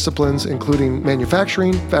aerospace disciplines, including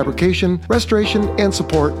manufacturing, fabrication, restoration, and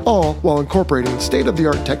support, all while incorporating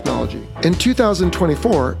state-of-the-art technology. In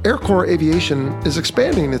 2024, Air Corps Aviation is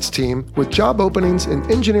expanding its team with job openings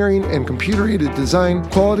in engineering and computer-aided design,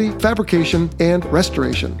 quality, fabrication, and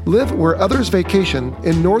restoration. Live where others vacation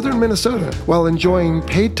in northern Minnesota while enjoying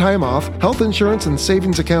paid time off, health insurance and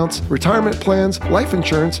savings accounts, retirement plans, life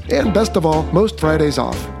insurance, and best of all, most Fridays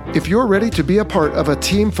off. If you're ready to be a part of a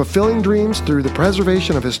team fulfilling dreams through the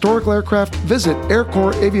preservation of historical aircraft, visit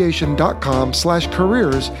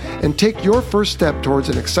aircorpsaviation.com/careers and take your first step towards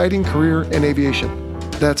an exciting career in aviation.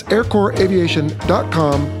 That's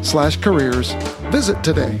aircorpsaviation.com/careers. Visit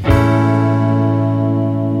today.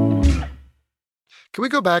 Can we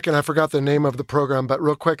go back, and I forgot the name of the program, but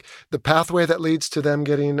real quick, the pathway that leads to them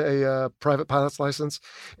getting a private pilot's license?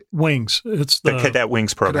 Wings. It's the Cadet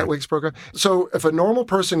Wings program. Cadet Wings program. So if a normal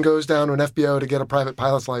person goes down to an FBO to get a private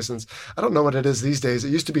pilot's license, I don't know what it is these days.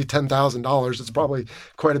 It used to be $10,000. It's probably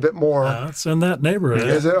quite a bit more. It's in that neighborhood.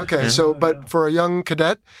 Is it? Okay. So, but for a young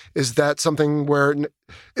cadet, is that something where,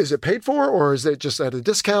 is it paid for, or is it just at a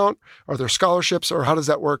discount? Are there scholarships, or how does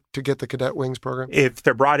that work to get the Cadet Wings program? If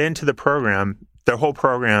they're brought into the program, the whole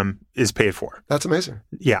program is paid for. That's amazing.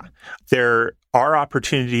 Yeah. There are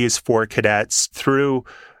opportunities for cadets through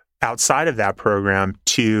outside of that program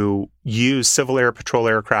to use Civil Air Patrol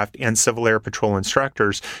aircraft and Civil Air Patrol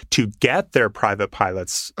instructors to get their private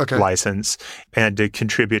pilot's license and to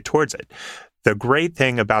contribute towards it. The great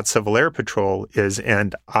thing about Civil Air Patrol is,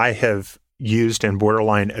 and I have used and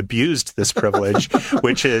borderline abused this privilege,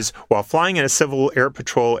 which is while flying in a Civil Air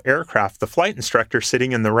Patrol aircraft, the flight instructor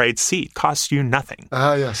sitting in the right seat costs you nothing.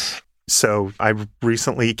 Yes. So I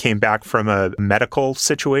recently came back from a medical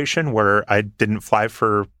situation where I didn't fly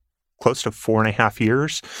for close to 4.5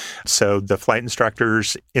 years. So the flight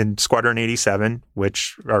instructors in Squadron 87,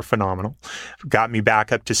 which are phenomenal, got me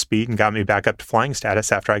back up to speed and got me back up to flying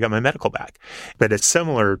status after I got my medical back. But a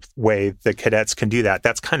similar way the cadets can do that.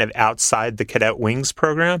 That's kind of outside the Cadet Wings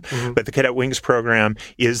program, but the Cadet Wings program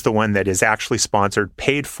is the one that is actually sponsored,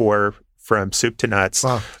 paid for from soup to nuts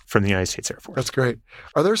from the United States Air Force. That's great.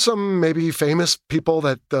 Are there some maybe famous people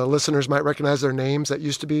that the listeners might recognize their names that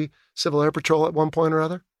used to be Civil Air Patrol at one point or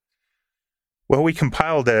other? Well, we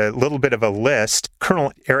compiled a little bit of a list.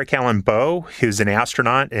 Colonel Eric Allen Bowe, who's an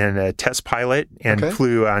astronaut and a test pilot and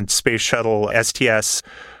flew on Space Shuttle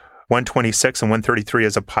STS-126 and 133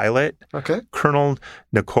 as a pilot. Colonel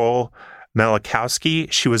Nicole Malachowski,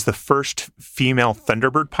 she was the first female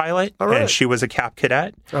Thunderbird pilot, and she was a Cap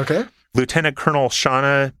Cadet. Lieutenant Colonel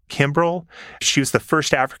Shauna Kimbrell, she was the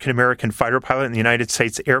first African-American fighter pilot in the United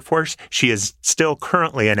States Air Force. She is still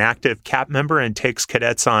currently an active CAP member and takes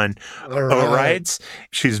cadets on rides.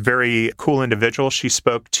 She's a very cool individual. She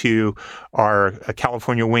spoke to our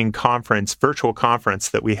California Wing conference, virtual conference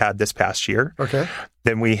that we had this past year.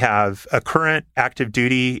 Then we have a current active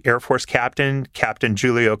duty Air Force captain, Captain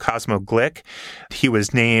Julio Cosmo Glick. He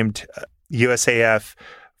was named USAF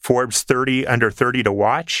Forbes 30 under 30 to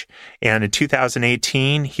watch. And in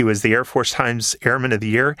 2018, he was the Air Force Times Airman of the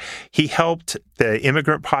Year. He helped the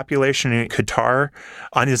immigrant population in Qatar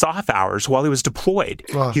on his off hours while he was deployed.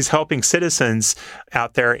 He's helping citizens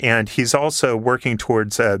out there, and he's also working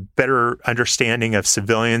towards a better understanding of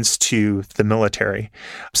civilians to the military.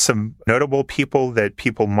 Some notable people that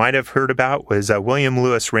people might have heard about was William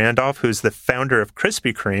Lewis Randolph, who's the founder of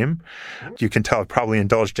Krispy Kreme. You can tell I've probably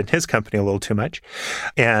indulged in his company a little too much.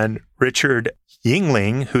 And Richard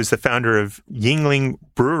Yingling, who's the founder of Yingling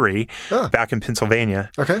Brewery back in Pennsylvania,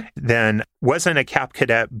 then wasn't a Cap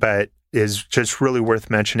Cadet, but is just really worth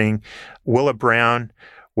mentioning. Willa Brown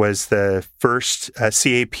was the first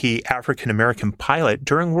CAP African-American pilot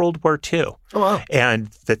during World War II. And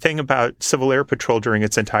the thing about Civil Air Patrol during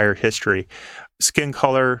its entire history, skin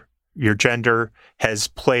color, your gender has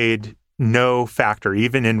played no factor,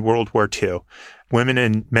 even in World War II. Women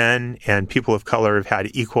and men and people of color have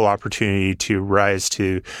had equal opportunity to rise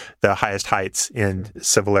to the highest heights in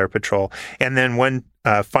Civil Air Patrol. And then one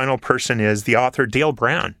final person is the author Dale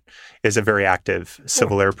Brown. is a very active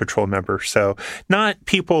Civil Air Patrol member. So not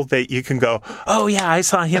people that you can go, oh yeah, I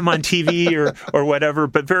saw him on TV or whatever,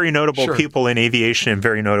 but very notable people in aviation and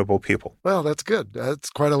very notable people. Well, that's good. That's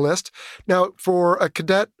quite a list. Now, for a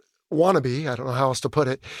cadet wannabe, I don't know how else to put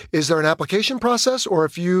it, is there an application process, or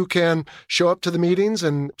if you can show up to the meetings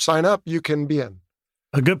and sign up, you can be in?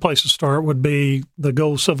 A good place to start would be the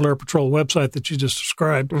Go Civil Air Patrol website that you just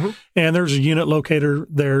described. Mm-hmm. And there's a unit locator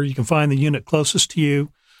there. You can find the unit closest to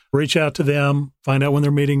you, reach out to them, find out when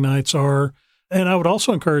their meeting nights are. And I would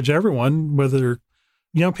also encourage everyone, whether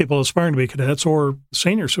young people aspiring to be cadets or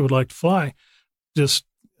seniors who would like to fly, just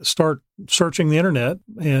start searching the internet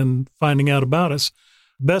and finding out about us.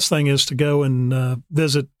 Best thing is to go and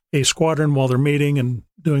visit a squadron while they're meeting and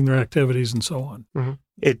doing their activities and so on. Mm-hmm.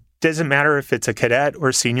 It doesn't matter if it's a cadet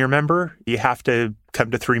or senior member. You have to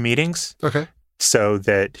come to 3 meetings. Okay. So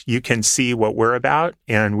that you can see what we're about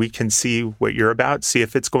and we can see what you're about, see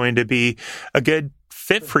if it's going to be a good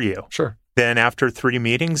fit for you. Sure. Then after 3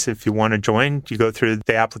 meetings, if you want to join, you go through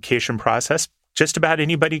the application process. Just about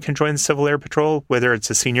anybody can join the Civil Air Patrol, whether it's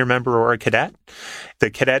a senior member or a cadet. The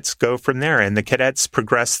cadets go from there, and the cadets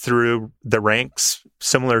progress through the ranks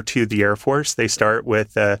similar to the Air Force. They start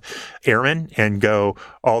with airmen and go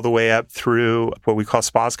all the way up through what we call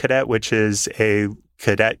SPAS cadet, which is a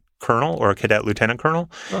cadet colonel or a cadet lieutenant colonel.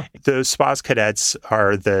 Oh. Those SPAS cadets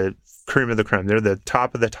are the cream of the creme. They're the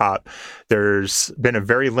top of the top. There's been a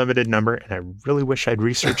very limited number, and I really wish I'd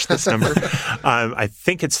researched this number. I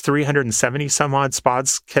think it's 370 some odd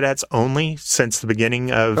SPAS cadets only since the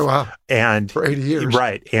beginning of... Oh, wow. And for 80 years.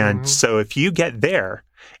 Right. And so if you get there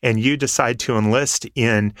and you decide to enlist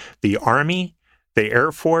in the Army, the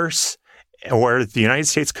Air Force, or the United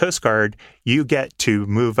States Coast Guard, you get to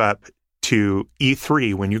move up to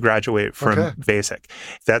E3 when you graduate from basic.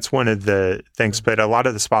 That's one of the things. But a lot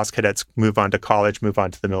of the SPAS cadets move on to college, move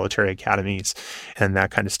on to the military academies and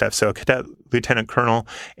that kind of stuff. So a cadet lieutenant colonel,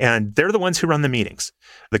 and they're the ones who run the meetings,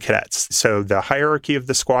 the cadets. So the hierarchy of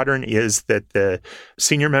the squadron is that the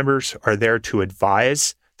senior members are there to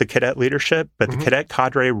advise the cadet leadership, but the cadet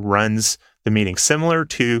cadre runs the meeting, similar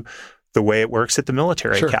to the way it works at the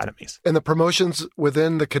military academies. And the promotions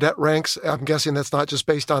within the cadet ranks, I'm guessing that's not just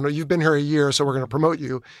based on, you've been here a year, so we're going to promote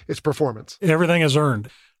you. It's performance. Everything is earned.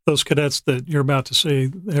 Those cadets that you're about to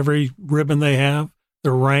see, every ribbon they have,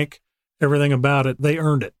 their rank, everything about it, they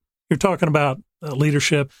earned it. You're talking about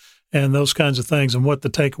leadership and those kinds of things, and what the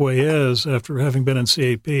takeaway is after having been in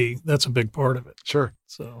CAP. That's a big part of it. Sure.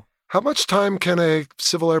 So, how much time can a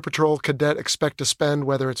Civil Air Patrol cadet expect to spend,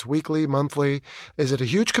 whether it's weekly, monthly? Is it a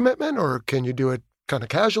huge commitment, or can you do it kind of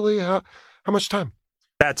casually? How much time?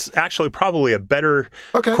 That's actually probably a better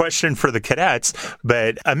question for the cadets,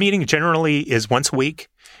 but a meeting generally is once a week.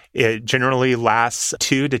 It generally lasts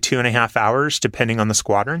 2 to 2.5 hours, depending on the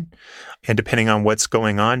squadron and depending on what's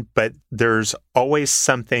going on. But there's always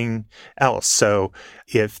something else. So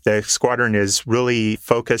if the squadron is really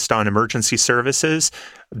focused on emergency services,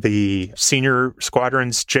 the senior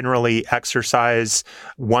squadrons generally exercise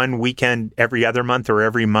one weekend every other month or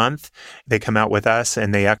every month. They come out with us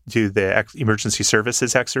and they do the emergency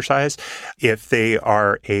services exercise. If they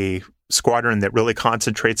are a squadron that really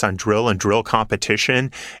concentrates on drill and drill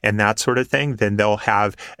competition and that sort of thing, then they'll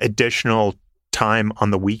have additional time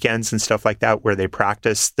on the weekends and stuff like that where they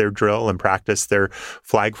practice their drill and practice their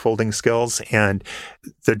flag folding skills. And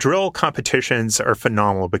the drill competitions are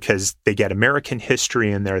phenomenal because they get American history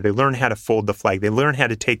in there. They learn how to fold the flag. They learn how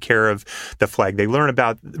to take care of the flag. They learn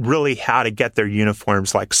about really how to get their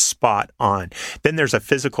uniforms like spot on. Then there's a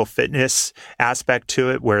physical fitness aspect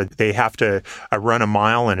to it where they have to run a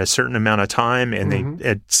mile in a certain amount of time and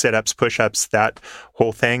they sit-ups, push-ups, that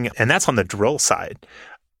whole thing. And that's on the drill side.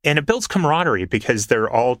 And it builds camaraderie because they're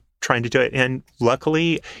all trying to do it. And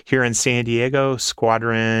luckily, here in San Diego,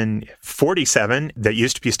 Squadron 47, that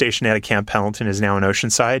used to be stationed at Camp Pendleton, is now in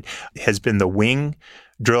Oceanside, has been the wing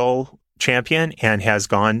drill champion and has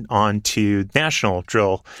gone on to national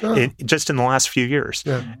drill just in the last few years.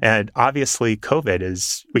 Yeah. And obviously,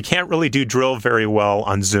 COVID we can't really do drill very well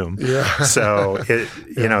on Zoom. Yeah. So,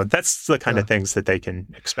 that's the kind of things that they can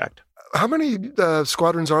expect. How many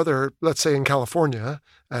squadrons are there, let's say, in California?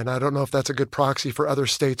 And I don't know if that's a good proxy for other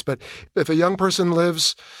states, but if a young person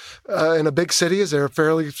lives in a big city, is there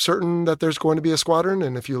fairly certain that there's going to be a squadron?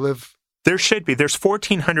 And if you live... There should be. There's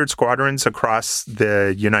 1,400 squadrons across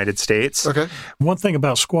the United States. Okay. One thing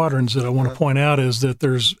about squadrons that I want to point out is that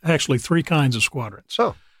there's actually 3 kinds of squadrons.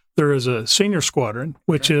 Oh. There is a senior squadron,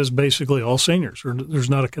 which is basically all seniors. There's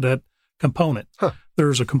not a cadet component. Huh.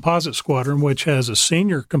 There's a composite squadron, which has a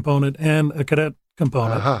senior component and a cadet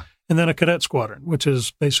component. and then a cadet squadron, which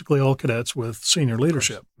is basically all cadets with senior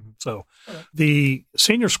leadership. So the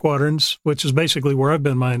senior squadrons, which is basically where I've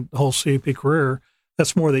been my whole CAP career,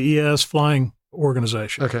 that's more the ES flying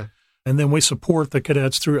organization. Okay. And then we support the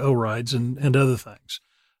cadets through O-rides and other things.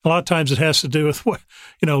 A lot of times it has to do with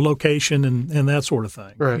location and that sort of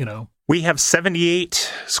thing. Right. We have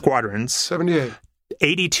 78 squadrons. 78.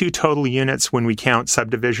 82 total units when we count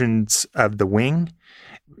subdivisions of the wing.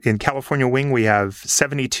 In California Wing, we have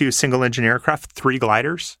 72 single-engine aircraft, 3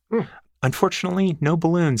 gliders. Unfortunately, no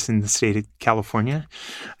balloons in the state of California.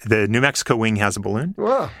 The New Mexico Wing has a balloon.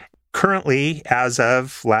 Wow. Currently, as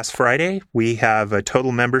of last Friday, we have a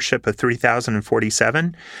total membership of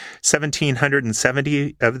 3,047.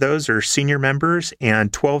 1,770 of those are senior members,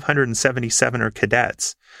 and 1,277 are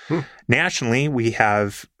cadets. Nationally, we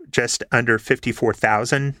have just under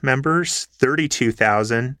 54,000 members.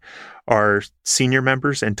 32,000 are senior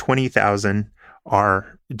members, and 20,000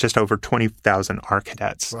 are just over 20,000 are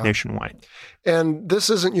cadets nationwide. And this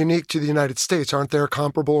isn't unique to the United States. Aren't there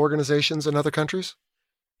comparable organizations in other countries?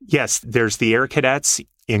 Yes, there's the Air Cadets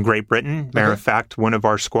in Great Britain. Matter of fact, one of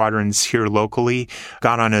our squadrons here locally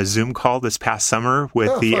got on a Zoom call this past summer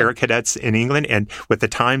with the Air Cadets in England, and with the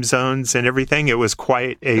time zones and everything, it was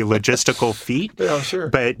quite a logistical feat. Yeah, sure.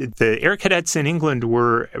 But the Air Cadets in England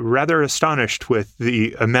were rather astonished with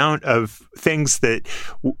the amount of things that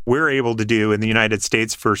we're able to do in the United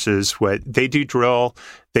States versus what they do drill.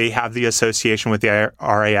 They have the association with the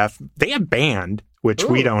RAF. They have band, which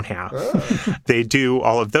we don't have. They do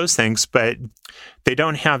all of those things, but they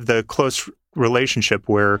don't have the close relationship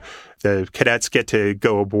where the cadets get to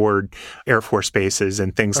go aboard Air Force bases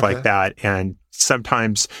and things like that. And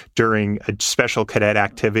sometimes during special cadet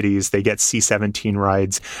activities, they get C-17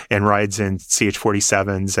 rides and rides in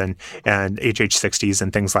CH-47s and HH-60s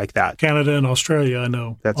and things like that. Canada and Australia, I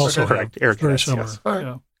know. That's also correct. Air Cadets, very similar. yes. All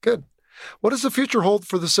right. Good. What does the future hold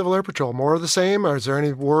for the Civil Air Patrol? More of the same? Or is there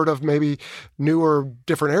any word of maybe newer,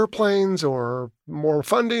 different airplanes or more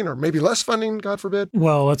funding or maybe less funding, God forbid?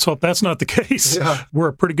 Well, let's hope that's not the case. Yeah. We're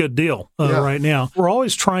a pretty good deal right now. We're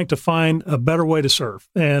always trying to find a better way to serve.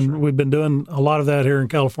 And we've been doing a lot of that here in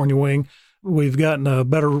California Wing. We've gotten a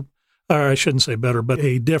better, or I shouldn't say better, but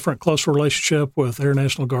a different, closer relationship with Air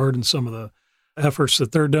National Guard and some of the efforts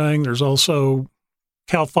that they're doing. There's also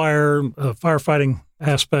CAL FIRE, firefighting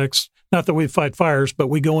aspects. Not that we fight fires, but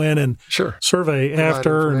we go in and survey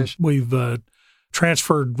after. And we've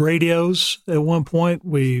transferred radios at one point.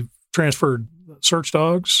 We've transferred search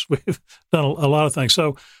dogs. We've done a lot of things.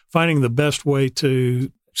 So finding the best way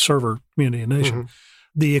to serve our community and nation.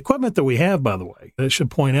 The equipment that we have, by the way, I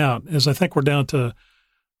should point out, is I think we're down to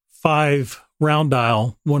 5 round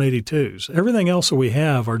dial 182s. Everything else that we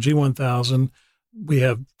have are G1000. We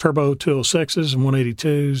have turbo 206s and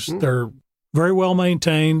 182s. They're very well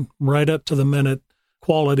maintained, right up to the minute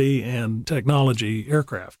quality and technology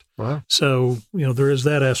aircraft. Wow. So, there is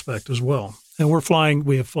that aspect as well. And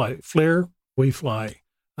we have FLIR. We fly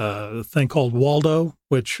a thing called Waldo,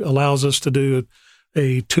 which allows us to do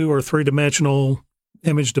a 2 or 3 dimensional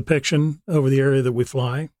image depiction over the area that we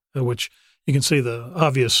fly, which you can see the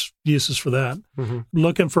obvious uses for that.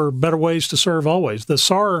 Looking for better ways to serve always. The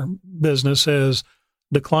SAR business has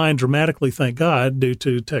declined dramatically, thank God, due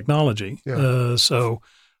to technology.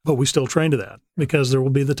 But we still train to that because there will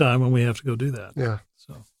be the time when we have to go do that. Yeah.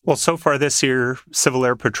 Well, so far this year, Civil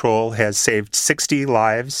Air Patrol has saved 60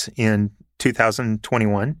 lives in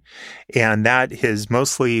 2021, and that is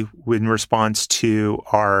mostly in response to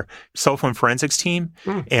our cell phone forensics team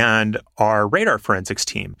and our radar forensics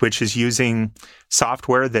team, which is using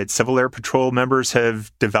software that Civil Air Patrol members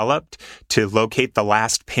have developed to locate the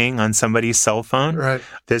last ping on somebody's cell phone. Right.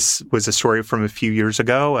 This was a story from a few years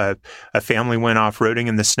ago. A family went off-roading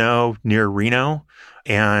in the snow near Reno,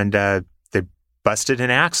 and they busted an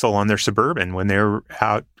axle on their Suburban when they were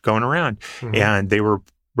out going around, and they were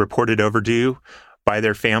reported overdue by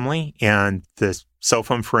their family, and the cell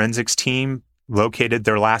phone forensics team located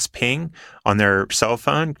their last ping on their cell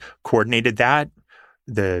phone, coordinated that.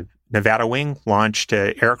 The Nevada Wing launched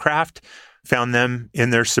an aircraft, found them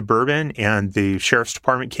in their Suburban, and the sheriff's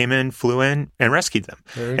department came in, flew in, and rescued them.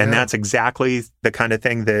 And that's exactly the kind of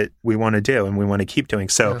thing that we want to do and we want to keep doing.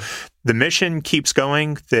 So the mission keeps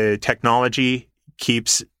going. The technology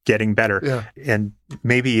keeps getting better. And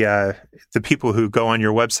maybe the people who go on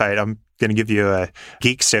your website, I'm going to give you a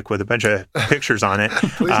geek stick with a bunch of pictures on it.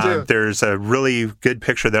 Please do. There's a really good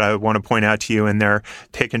picture that I want to point out to you in there,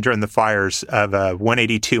 taken during the fires of a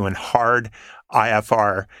 182 in hard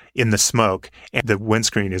IFR in the smoke, and the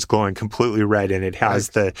windscreen is glowing completely red, and it has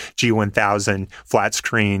the G1000 flat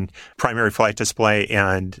screen primary flight display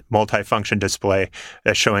and multifunction display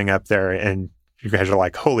showing up there. And you guys are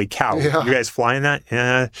like, holy cow, you guys flying that?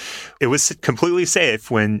 It was completely safe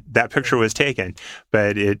when that picture was taken,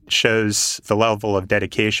 but it shows the level of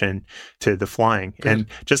dedication to the flying. Good. And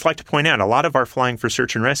just like to point out, a lot of our flying for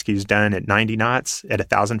search and rescue is done at 90 knots at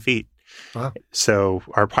 1,000 feet. Wow. So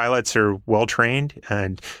our pilots are well trained,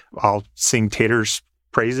 and I'll sing Tater's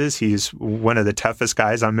praises. He's one of the toughest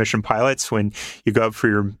guys on mission pilots. When you go up for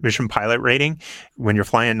your mission pilot rating, when you're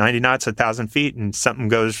flying at 90 knots at 1,000 feet and something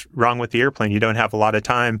goes wrong with the airplane, you don't have a lot of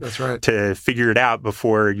time to figure it out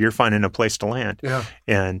before you're finding a place to land. Yeah.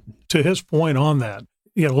 And to his point on that,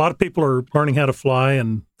 a lot of people are learning how to fly,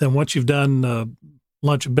 and then once you've done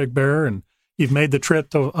lunch at Big Bear and you've made the trip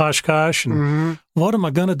to Oshkosh, and what am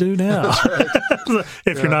I going to do now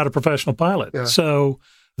if you're not a professional pilot? Yeah. So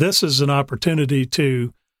this is an opportunity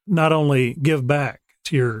to not only give back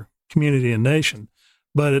to your community and nation,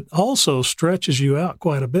 but it also stretches you out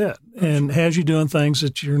quite a bit and has you doing things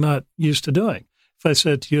that you're not used to doing. If I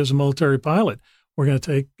said to you as a military pilot, we're going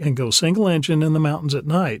to take and go single engine in the mountains at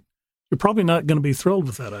night, you're probably not going to be thrilled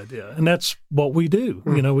with that idea. And that's what we do.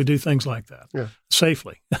 We do things like that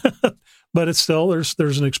safely. But it's still,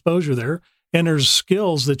 there's an exposure there, and there's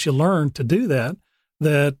skills that you learn to do that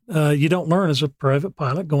you don't learn as a private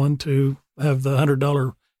pilot going to have the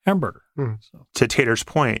 $100 hamburger. So. To Tater's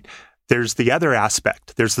point, there's the other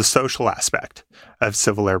aspect. There's the social aspect of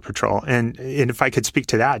Civil Air Patrol. And if I could speak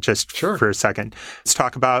to that just for a second, let's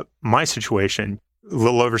talk about my situation. A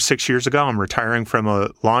little over 6 years ago, I'm retiring from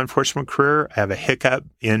a law enforcement career. I have a hiccup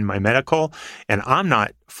in my medical, and I'm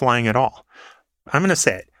not flying at all. I'm going to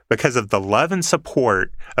say it. Because of the love and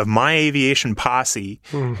support of my aviation posse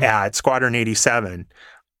at Squadron 87,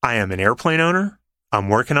 I am an airplane owner. I'm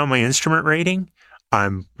working on my instrument rating.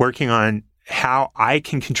 I'm working on how I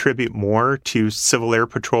can contribute more to Civil Air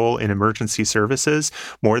Patrol and emergency services,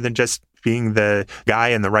 more than just being the guy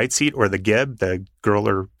in the right seat or the gib, the girl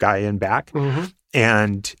or guy in back.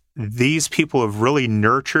 And these people have really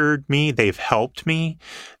nurtured me. They've helped me.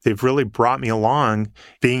 They've really brought me along,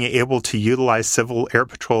 being able to utilize Civil Air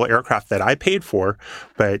Patrol aircraft that I paid for.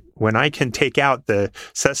 But when I can take out the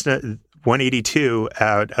Cessna 182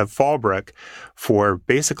 out of Fallbrook for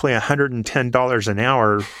basically $110 an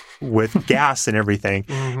hour with gas and everything,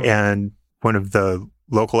 and one of the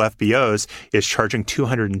local FBOs is charging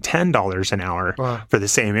 $210 an hour for the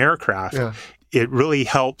same aircraft, it really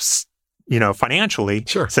helps financially,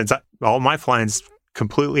 since all my flying's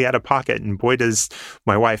completely out of pocket, and boy, does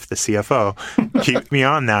my wife, the CFO, keep me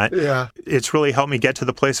on that. It's really helped me get to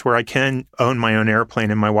the place where I can own my own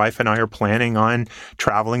airplane, and my wife and I are planning on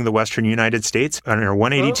traveling the Western United States on our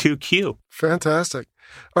 182Q. Fantastic.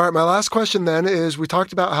 All right, my last question then is, we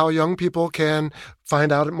talked about how young people can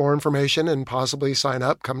find out more information and possibly sign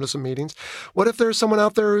up, come to some meetings. What if there's someone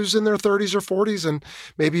out there who's in their 30s or 40s and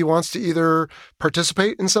maybe wants to either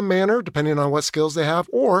participate in some manner, depending on what skills they have,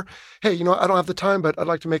 or, hey, I don't have the time, but I'd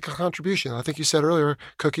like to make a contribution. I think you said earlier,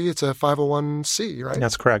 Cookie, it's a 501c, right?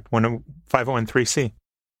 That's correct, 501(c).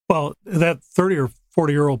 Well, that 30 or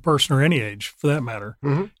 40-year-old person, or any age for that matter,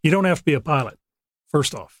 you don't have to be a pilot,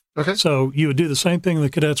 first off. Okay. So you would do the same thing the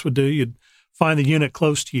cadets would do. You'd find the unit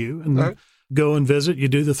close to you and go and visit. You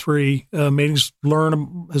do the 3 meetings,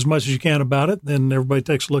 learn as much as you can about it. Then everybody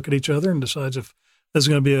takes a look at each other and decides if this is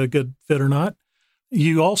going to be a good fit or not.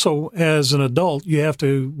 You also, as an adult, you have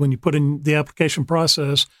to, when you put in the application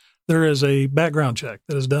process, there is a background check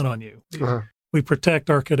that is done on you. We protect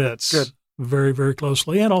our cadets very, very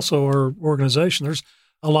closely, and also our organization. There's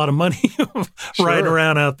a lot of money riding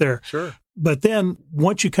around out there. But then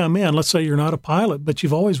once you come in, let's say you're not a pilot, but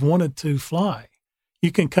you've always wanted to fly, you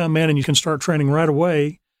can come in and you can start training right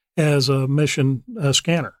away as a mission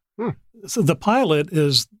scanner. So the pilot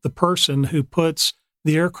is the person who puts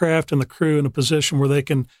the aircraft and the crew in a position where they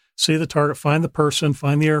can see the target, find the person,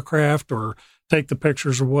 find the aircraft, or take the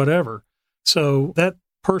pictures or whatever. So that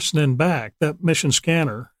person in back, that mission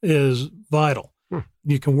scanner, is vital.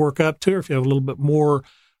 You can work up to, if you have a little bit more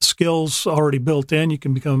skills already built in, you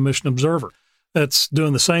can become a mission observer. That's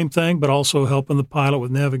doing the same thing, but also helping the pilot with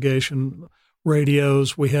navigation,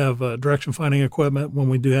 radios. We have direction finding equipment when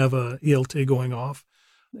we do have a ELT going off,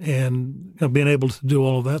 and being able to do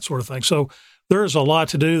all of that sort of thing. So there's a lot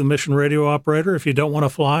to do. The mission radio operator, if you don't want to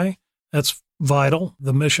fly, that's vital.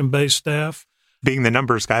 The mission-based staff. Being the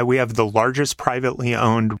numbers guy, we have the largest privately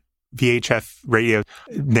owned VHF radio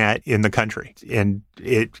net in the country. And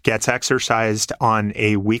it gets exercised on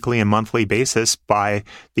a weekly and monthly basis by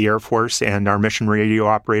the Air Force, and our mission radio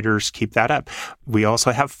operators keep that up. We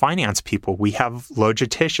also have finance people. We have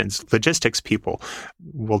logistics people.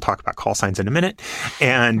 We'll talk about call signs in a minute.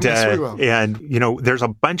 And, yes, we will. and there's a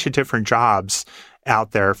bunch of different jobs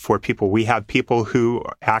out there for people. We have people who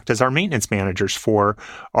act as our maintenance managers for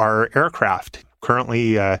our aircraft.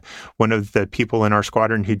 Currently, one of the people in our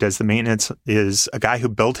squadron who does the maintenance is a guy who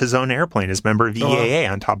built his own airplane as a member of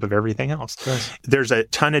EAA on top of everything else. Nice. There's a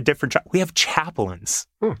ton of different jobs. We have chaplains,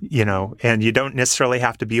 and you don't necessarily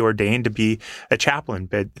have to be ordained to be a chaplain,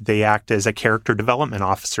 but they act as a character development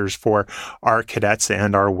officers for our cadets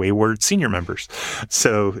and our wayward senior members.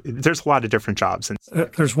 So there's a lot of different jobs.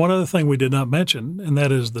 There's one other thing we did not mention, and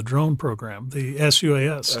that is the drone program, the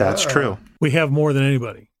SUAS. That's true. We have more than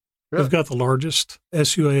anybody. Really? We've got the largest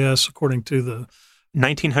SUAS according to the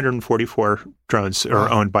 1,944 drones are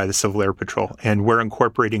owned by the Civil Air Patrol, and we're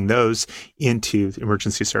incorporating those into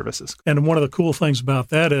emergency services. And one of the cool things about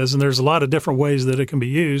that is, and there's a lot of different ways that it can be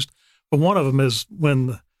used, but one of them is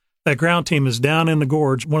when that ground team is down in the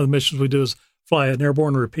gorge, one of the missions we do is fly an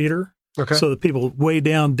airborne repeater. Okay. So that people way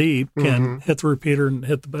down deep can hit the repeater and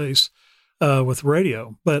hit the base with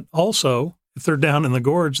radio. But also, if they're down in the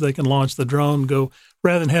gorge, they can launch the drone,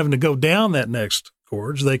 rather than having to go down that next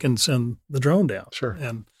gorge, they can send the drone down. Sure.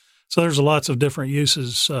 And so there's lots of different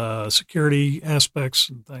uses, security aspects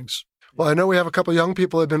and things. Well, I know we have a couple young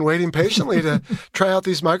people who have been waiting patiently to try out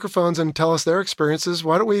these microphones and tell us their experiences.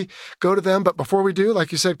 Why don't we go to them? But before we do,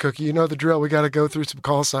 like you said, Cookie, you know the drill. We got to go through some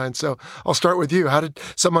call signs. So I'll start with you. How did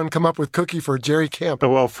someone come up with Cookie for Jerry Camp?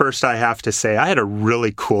 Well, first I have to say I had a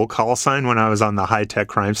really cool call sign when I was on the High-Tech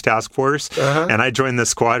Crimes Task Force, and I joined the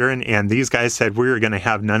squadron, and these guys said we were going to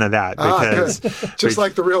have none of that because just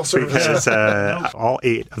like the real service. Because all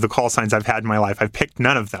 8 of the call signs I've had in my life, I've picked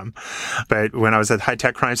none of them. But when I was at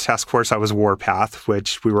High-Tech Crimes Task Force, I was Warpath,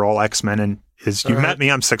 which we were all X-Men, and you met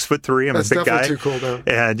me, I'm 6'3", I'm That's a big guy. That's definitely too cool, though.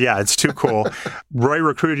 And yeah, it's too cool. Roy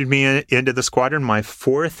recruited me into the squadron. My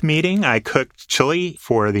 4th meeting, I cooked chili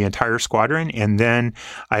for the entire squadron, and then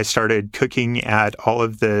I started cooking at all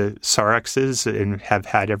of the SARXs and have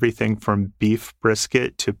had everything from beef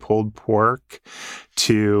brisket to pulled pork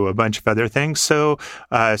to a bunch of other things. So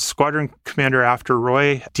squadron commander after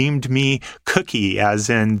Roy deemed me Cookie, as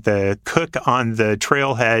in the cook on the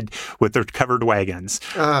trailhead with the covered wagons.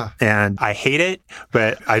 And I hate it,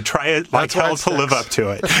 but I try it like hell to live up to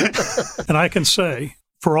it. And I can say,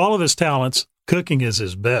 for all of his talents, cooking is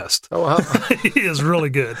his best. Oh, wow. He is really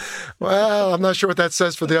good. Well, I'm not sure what that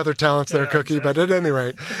says for the other talents there, Cookie, but at any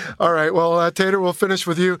rate. All right. Well, Tater, we'll finish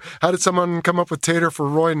with you. How did someone come up with Tater for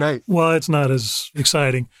Roy Knight? Well, it's not as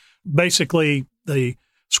exciting. Basically, the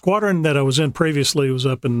squadron that I was in previously was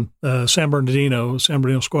up in San Bernardino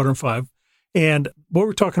Squadron 5. And what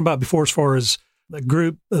we're talking about before, as far as the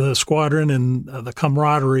group, the squadron, and the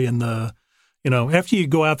camaraderie, and after you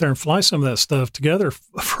go out there and fly some of that stuff together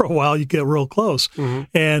for a while, you get real close.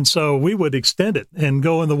 And so we would extend it and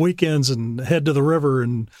go in the weekends and head to the river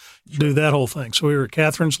and do that whole thing. So we were at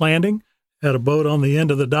Catherine's Landing, had a boat on the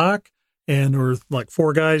end of the dock, and there were like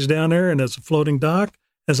 4 guys down there, and it's a floating dock.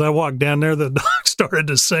 As I walked down there, the dock started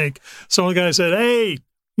to sink. So the guy said, "Hey,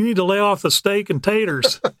 you need to lay off the steak and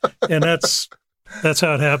taters." And that's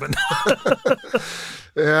how it happened.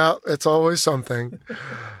 Yeah, it's always something.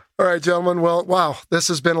 All right, gentlemen. Well, wow, this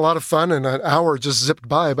has been a lot of fun, and an hour just zipped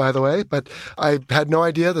by the way. But I had no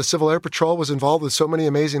idea the Civil Air Patrol was involved with so many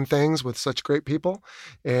amazing things with such great people.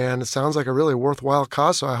 And it sounds like a really worthwhile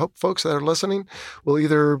cause. So I hope folks that are listening will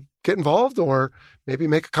either get involved or maybe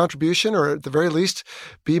make a contribution, or at the very least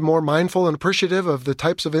be more mindful and appreciative of the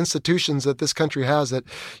types of institutions that this country has that,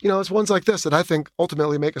 it's ones like this that I think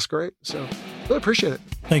ultimately make us great. So really appreciate it.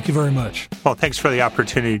 Thank you very much. Well, thanks for the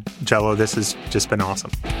opportunity, Jello. This has just been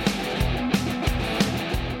awesome.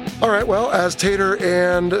 All right. Well, as Tater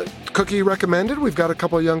and Cookie recommended, we've got a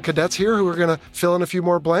couple of young cadets here who are going to fill in a few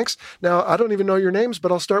more blanks. Now, I don't even know your names,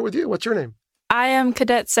 but I'll start with you. What's your name? I am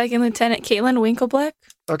Cadet Second Lieutenant Caitlin Winkleblack.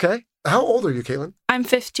 Okay. How old are you, Caitlin? I'm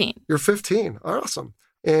 15. You're 15. Awesome.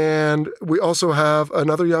 And we also have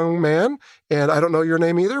another young man, and I don't know your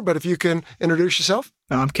name either, but if you can introduce yourself.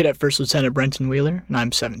 I'm Cadet First Lieutenant Brenton Wheeler, and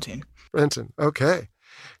I'm 17. Brenton. Okay.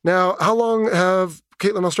 Now,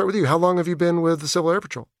 Caitlin, I'll start with you. How long have you been with the Civil Air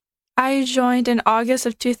Patrol? I joined in August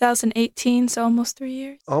of 2018, so almost 3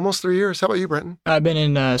 years. Almost 3 years. How about you, Brenton? I've been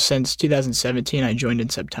in since 2017. I joined in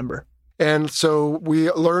September. And so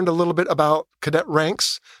we learned a little bit about cadet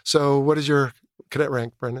ranks. So what is your cadet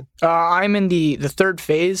rank, Brendan? I'm in the third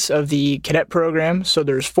phase of the cadet program, so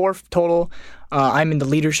there's 4 total. I'm in the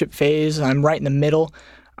leadership phase. I'm right in the middle,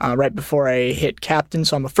 right before I hit captain,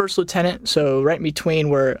 so I'm a first lieutenant, so right in between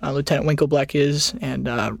where Lieutenant Winklebleck is and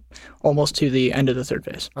almost to the end of the third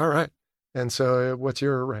phase. All right. And so what's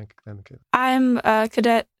your rank then? I'm a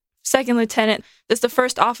cadet second lieutenant. It's the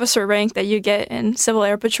first officer rank that you get in Civil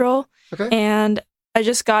Air Patrol. Okay. And I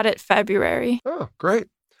just got it February. Oh, great.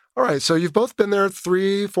 All right. So you've both been there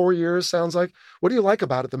 3-4 years, sounds like. What do you like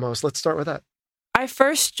about it the most? Let's start with that. I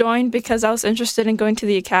first joined because I was interested in going to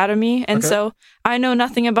the academy. And so I know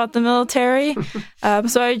nothing about the military.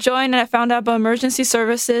 So I joined and I found out about emergency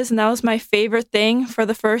services. And that was my favorite thing for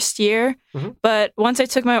the first year. Mm-hmm. But once I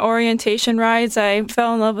took my orientation rides, I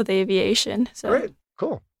fell in love with aviation. So. Great.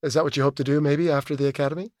 Cool. Is that what you hope to do maybe after the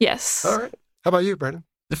academy? Yes. All right. How about you, Brendan?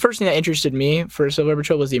 The first thing that interested me for Civil Air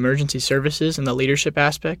Patrol was the emergency services and the leadership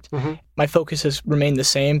aspect. Mm-hmm. My focus has remained the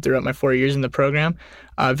same throughout my 4 years in the program.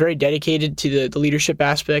 Very dedicated to the leadership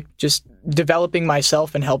aspect, just developing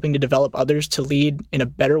myself and helping to develop others to lead in a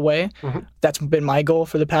better way. Mm-hmm. That's been my goal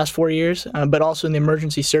for the past 4 years. But also in the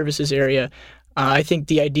emergency services area, I think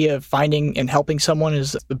the idea of finding and helping someone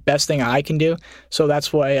is the best thing I can do. So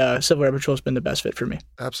that's why Civil Air Patrol has been the best fit for me.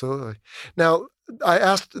 Absolutely. Now, I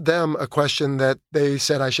asked them a question that they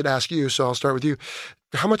said I should ask you, so I'll start with you.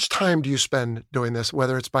 How much time do you spend doing this,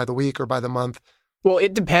 whether it's by the week or by the month? Well,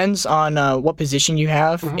 it depends on what position you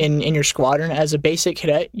have in your squadron. As a basic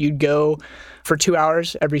cadet, you'd go for 2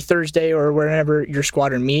 hours every Thursday or whenever your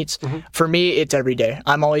squadron meets. Mm-hmm. For me, it's every day.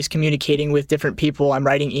 I'm always communicating with different people. I'm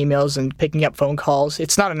writing emails and picking up phone calls.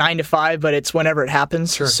 It's not a 9 to 5, but it's whenever it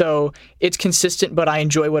happens. Sure. So it's consistent, but I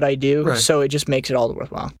enjoy what I do. Right. So it just makes it all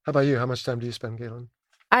worthwhile. How about you? How much time do you spend, Galen?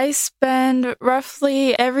 I spend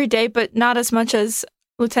roughly every day, but not as much as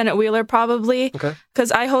Lieutenant Wheeler probably,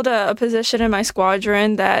 because I hold a position in my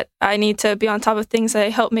squadron that I need to be on top of things.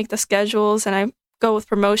 I help make the schedules and I go with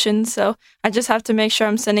promotions. So I just have to make sure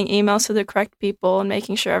I'm sending emails to the correct people and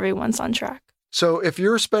making sure everyone's on track. So if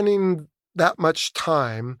you're spending that much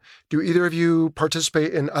time, do either of you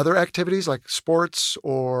participate in other activities like sports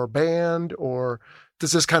or band, or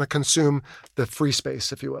does this kind of consume the free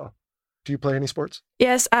space, if you will? Do you play any sports?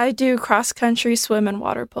 Yes, I do cross country, swim, and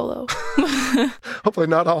water polo. Hopefully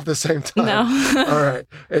not all at the same time. No. All right.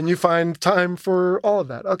 And you find time for all of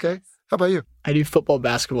that. Okay. How about you? I do football,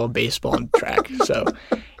 basketball, baseball, and track. So,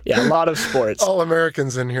 yeah, a lot of sports. All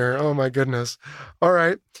Americans in here. Oh, my goodness. All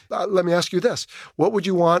right. Let me ask you this. What would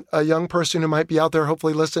you want a young person who might be out there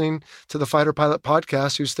hopefully listening to the Fighter Pilot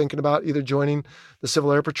podcast who's thinking about either joining the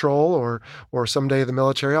Civil Air Patrol or someday the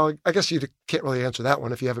military? I guess you can't really answer that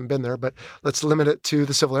one if you haven't been there, but let's limit it to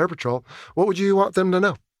the Civil Air Patrol. What would you want them to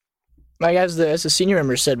know? Like as the senior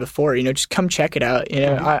member said before, just come check it out.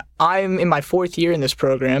 I'm in my 4th year in this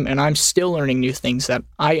program, and I'm still learning new things that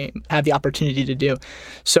I have the opportunity to do.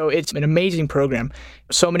 So it's an amazing program.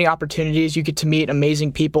 So many opportunities. You get to meet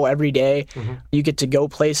amazing people every day. Mm-hmm. You get to go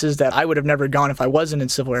places that I would have never gone if I wasn't in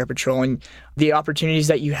Civil Air Patrol. And the opportunities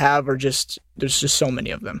that you have there's just so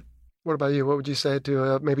many of them. What about you? What would you say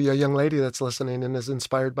to maybe a young lady that's listening and is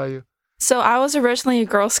inspired by you? So I was originally a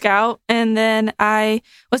Girl Scout, and then I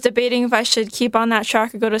was debating if I should keep on that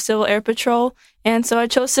track or go to Civil Air Patrol. And so I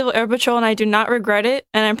chose Civil Air Patrol, and I do not regret it.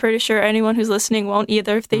 And I'm pretty sure anyone who's listening won't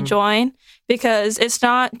either if they join, because it's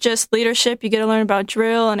not just leadership. You get to learn about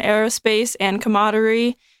drill and aerospace and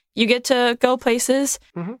camaraderie. You get to go places,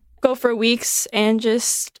 go for weeks, and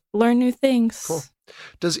just learn new things. Cool.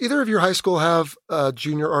 Does either of your high school have a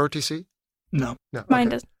junior ROTC? No. Mine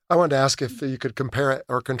doesn't. I wanted to ask if you could compare it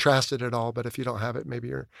or contrast it at all, but if you don't have it, maybe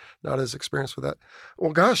you're not as experienced with that.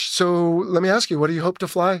 Well, gosh, so let me ask you, what do you hope to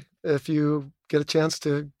fly if you get a chance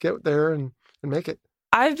to get there and make it?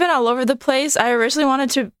 I've been all over the place. I originally wanted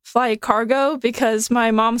to fly cargo because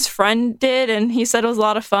my mom's friend did, and he said it was a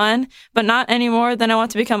lot of fun, but not anymore. Then I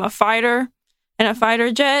want to become a fighter in a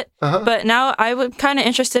fighter jet. But now I'm kind of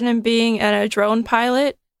interested in being a drone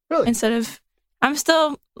pilot instead of, I'm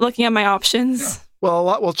still looking at my options. Yeah. Well, a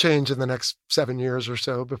lot will change in the next 7 years or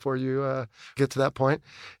so before you get to that point.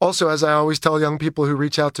 Also, as I always tell young people who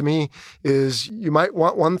reach out to me, is you might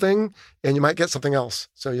want one thing and you might get something else.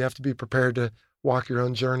 So you have to be prepared to walk your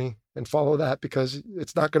own journey and follow that, because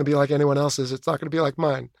it's not going to be like anyone else's. It's not going to be like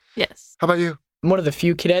mine. Yes. How about you? I'm one of the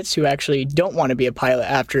few cadets who actually don't want to be a pilot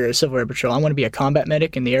after Civil Air Patrol. I want to be a combat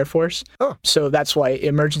medic in the Air Force. Oh. So that's why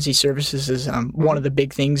emergency services is one of the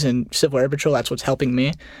big things in Civil Air Patrol. That's what's helping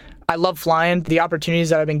me. I love flying. The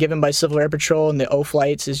opportunities that I've been given by Civil Air Patrol and the O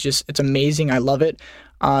flights it's amazing. I love it.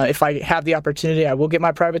 If I have the opportunity, I will get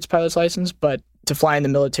my private pilot's license, but to fly in the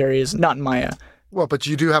military is not in my Well, but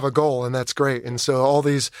you do have a goal, and that's great. And so all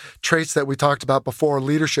these traits that we talked about before,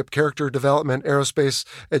 leadership, character development, aerospace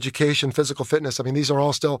education, physical fitness, I mean, these are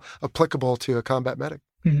all still applicable to a combat medic.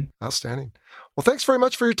 Mm-hmm. Outstanding. Well, thanks very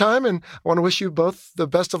much for your time. And I want to wish you both the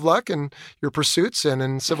best of luck in your pursuits and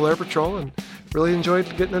in Civil Air Patrol, and really enjoyed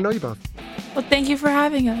getting to know you both. Well, thank you for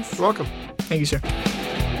having us. You're welcome. Thank you, sir.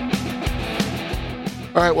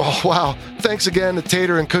 All right, well, wow. Thanks again to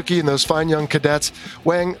Tater and Cookie and those fine young cadets.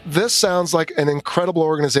 Wang, this sounds like an incredible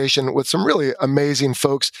organization with some really amazing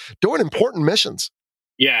folks doing important missions.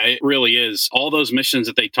 Yeah, it really is. All those missions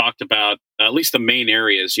that they talked about, at least the main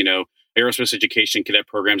areas, aerospace education, cadet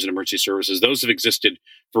programs, and emergency services, those have existed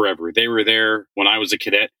forever. They were there when I was a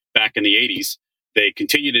cadet back in the 80s. They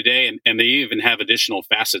continue today, and they even have additional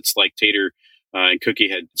facets like Tater and Cookie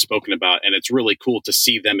had spoken about. And it's really cool to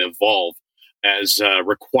see them evolve as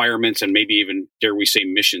requirements and maybe even, dare we say,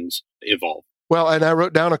 missions evolve. Well, and I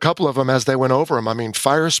wrote down a couple of them as they went over them. I mean,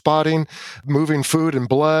 fire spotting, moving food and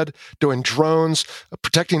blood, doing drones,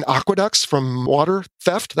 protecting aqueducts from water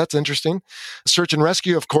theft. That's interesting. Search and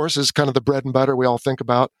rescue, of course, is kind of the bread and butter we all think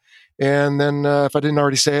about. And then, if I didn't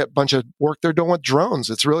already say it, a bunch of work they're doing with drones.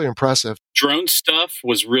 It's really impressive. Drone stuff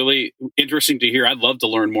was really interesting to hear. I'd love to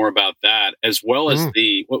learn more about that, as well as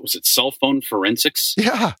cell phone forensics?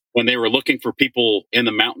 Yeah. When they were looking for people in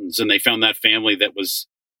the mountains and they found that family that was,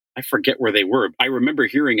 I forget where they were. I remember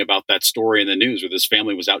hearing about that story in the news where this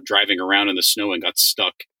family was out driving around in the snow and got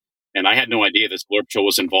stuck. And I had no idea this Civil Air Patrol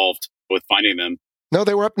was involved with finding them. No,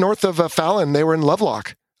 they were up north of Fallon. They were in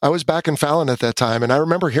Lovelock. I was back in Fallon at that time, and I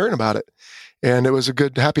remember hearing about it. And it was a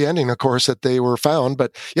good, happy ending, of course, that they were found.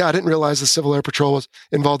 But yeah, I didn't realize the Civil Air Patrol was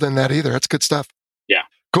involved in that either. That's good stuff. Yeah.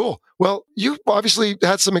 Cool. Well, you obviously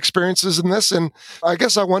had some experiences in this, and I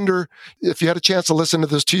guess I wonder if you had a chance to listen to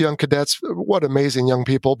those two young cadets. What amazing young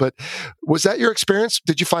people. But was that your experience?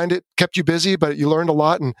 Did you find it kept you busy, but you learned a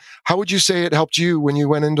lot? And how would you say it helped you when you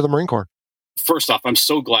went into the Marine Corps? First off, I'm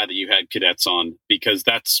so glad that you had cadets on, because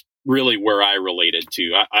that's really where I related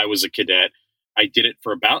to. I was a cadet. I did it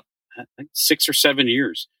for about 6 or 7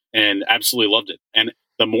 years and absolutely loved it. And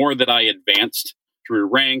the more that I advanced through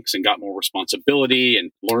ranks and got more responsibility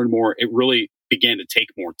and learned more, it really began to take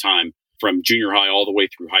more time from junior high all the way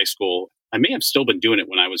through high school. I may have still been doing it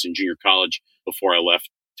when I was in junior college before I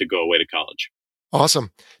left to go away to college.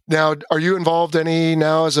 Awesome. Now, are you involved any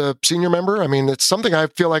now as a senior member? I mean, it's something I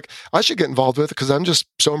feel like I should get involved with because I'm just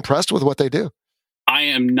so impressed with what they do. I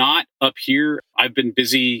am not up here. I've been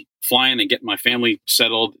busy flying and getting my family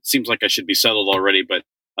settled. It seems like I should be settled already, but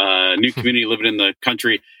new community living in the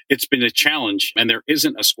country, it's been a challenge, and there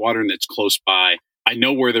isn't a squadron that's close by. I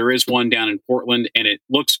know where there is one down in Portland, and it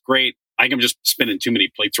looks great. I'm just spinning too many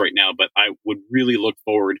plates right now, but I would really look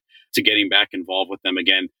forward to getting back involved with them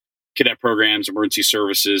again. Cadet programs, emergency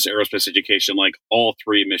services, aerospace education, like all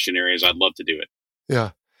three mission areas, I'd love to do it.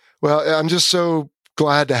 Yeah. Well, I'm just so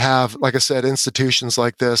glad to have, like I said, institutions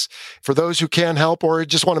like this. For those who can help or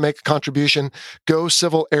just want to make a contribution, go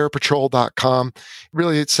civilairpatrol.com.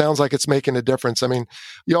 Really, it sounds like it's making a difference. I mean,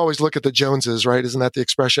 you always look at the Joneses, right? Isn't that the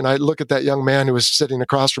expression? I look at that young man who was sitting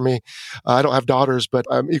across from me. I don't have daughters, but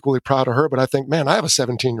I'm equally proud of her. But I think, man, I have a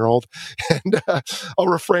 17-year-old. And I'll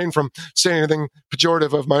refrain from saying anything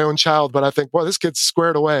pejorative of my own child. But I think, boy, this kid's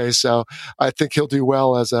squared away. So I think he'll do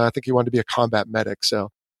well as I think he wanted to be a combat medic. So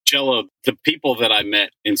Jello, the people that I met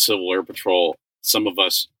in Civil Air Patrol, some of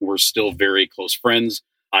us were still very close friends.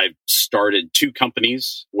 I've started 2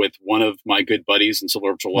 companies with one of my good buddies in Civil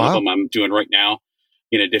Air Patrol. One of them I'm doing right now,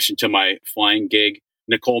 in addition to my flying gig.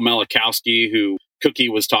 Nicole Malachowski, who Cookie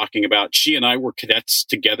was talking about, she and I were cadets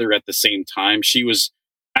together at the same time. She was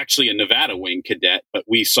actually a Nevada wing cadet, but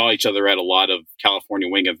we saw each other at a lot of California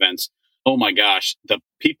wing events. Oh my gosh, the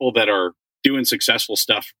people that are doing successful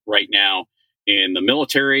stuff right now in the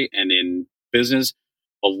military and in business,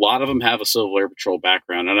 a lot of them have a Civil Air Patrol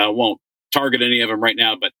background. And I won't target any of them right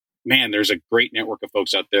now, but man, there's a great network of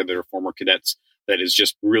folks out there that are former cadets that is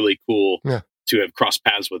just really cool to have crossed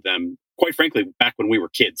paths with them, quite frankly, back when we were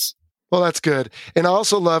kids. Well, that's good. And I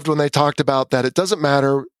also loved when they talked about that it doesn't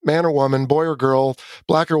matter, man or woman, boy or girl,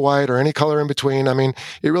 black or white, or any color in between. I mean,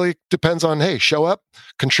 it really depends on, hey, show up,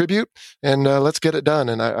 contribute, and let's get it done.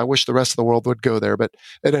 And I wish the rest of the world would go there. But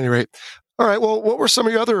at any rate, all right, well, what were some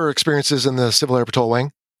of your other experiences in the Civil Air Patrol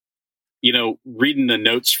wing? You know, reading the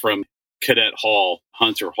notes from Cadet Hall,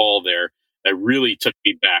 Hunter Hall there, that really took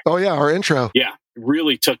me back. Oh, yeah, our intro. Yeah,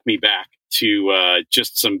 really took me back to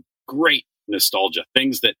just some great nostalgia,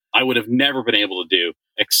 things that I would have never been able to do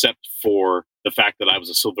except for the fact that I was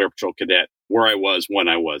a Civil Air Patrol cadet, where I was, when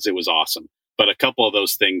I was. It was awesome. But a couple of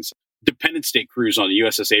those things, Dependence Day cruise on the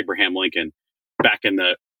USS Abraham Lincoln back in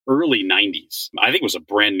the early 90s. I think it was a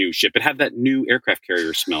brand new ship. It had that new aircraft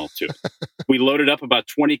carrier smell to it. We loaded up about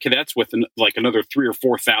 20 cadets with another 3,000 or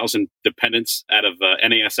 4,000 dependents out of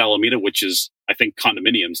NAS Alameda, which is, I think,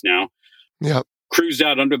 condominiums now. Yep. Cruised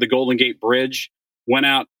out under the Golden Gate Bridge, went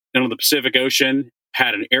out into the Pacific Ocean,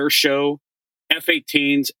 had an air show,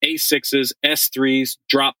 F-18s, A-6s, S-3s,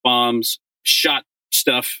 drop bombs, shot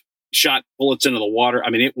bullets into the water. I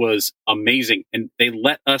mean, it was amazing. And they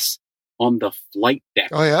let us on the flight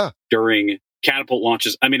deck during catapult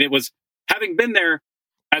launches. I mean, it was, having been there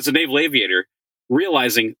as a naval aviator,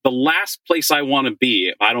 realizing the last place I want to be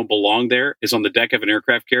if I don't belong there is on the deck of an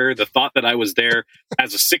aircraft carrier. The thought that I was there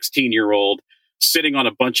as a 16-year-old sitting on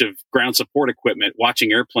a bunch of ground support equipment,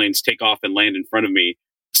 watching airplanes take off and land in front of me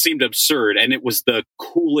seemed absurd. And it was the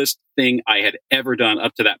coolest thing I had ever done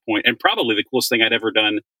up to that point, and probably the coolest thing I'd ever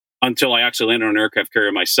done until I actually landed on an aircraft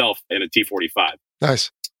carrier myself in a T-45.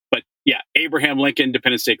 Nice. But yeah, Abraham Lincoln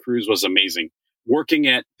Independence Day cruise was amazing. Working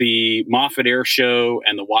at the Moffett Air Show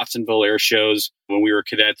and the Watsonville Air Shows when we were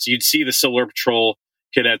cadets, you'd see the Civil Air Patrol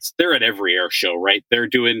cadets. They're at every air show, right? They're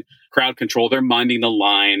doing crowd control. They're minding the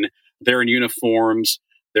line. They're in uniforms.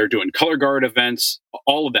 They're doing color guard events.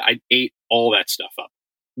 All of that. I ate all that stuff up.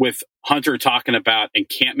 With Hunter talking about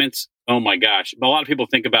encampments, oh my gosh. A lot of people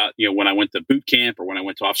think about, when I went to boot camp or when I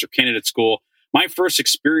went to officer candidate school. My first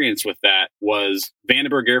experience with that was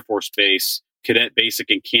Vandenberg Air Force Base Cadet Basic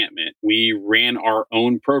Encampment. We ran our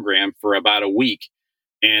own program for about a week,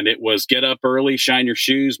 and it was get up early, shine your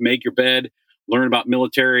shoes, make your bed, learn about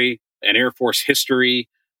military and Air Force history.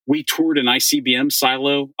 We toured an ICBM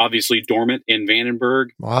silo, obviously dormant in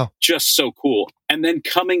Vandenberg. Wow. Just so cool. And then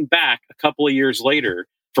coming back a couple of years later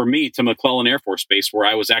for me to McClellan Air Force Base, where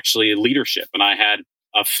I was actually leadership, and I had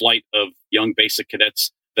a flight of young basic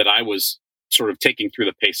cadets that I was sort of taking through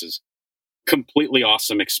the paces. Completely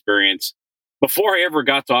awesome experience. Before I ever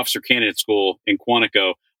got to officer candidate school in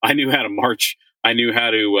Quantico, I knew how to march. I knew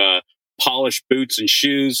how to polish boots and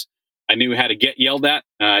shoes. I knew how to get yelled at.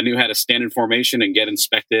 I knew how to stand in formation and get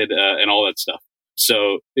inspected and all that stuff.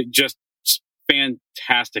 So it just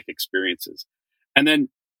fantastic experiences. And then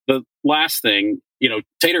the last thing,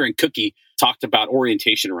 Tater and Cookie talked about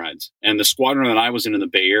orientation rides. And the squadron that I was in the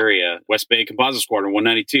Bay Area, West Bay Composite Squadron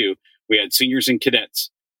 192, we had seniors and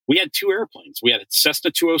cadets. We had two airplanes. We had a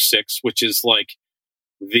Cessna 206, which is like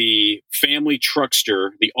the family truckster,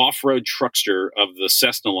 the off-road truckster of the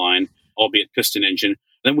Cessna line, albeit piston engine.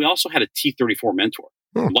 Then we also had a T-34 Mentor,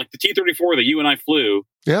 like the T-34 that you and I flew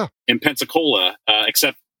in Pensacola,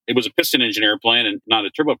 except it was a piston engine airplane and not a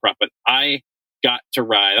turboprop. But I got to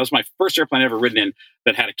ride. That was my first airplane I've ever ridden in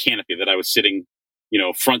that had a canopy that I was sitting,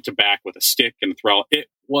 front to back with a stick and a throttle. It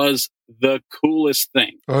was the coolest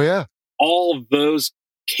thing. Oh, yeah. All of those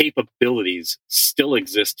capabilities still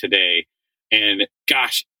exist today. And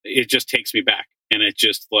gosh, it just takes me back. And it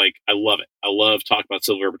just I love it. I love talking about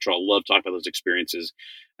Civil Air Patrol. I love talking about those experiences.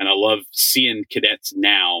 And I love seeing cadets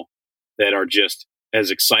now that are just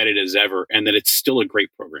as excited as ever and that it's still a great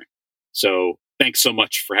program. So thanks so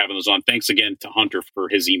much for having those on. Thanks again to Hunter for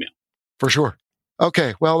his email. For sure.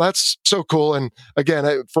 Okay, well, that's so cool. And again,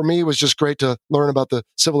 for me, it was just great to learn about the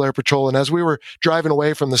Civil Air Patrol. And as we were driving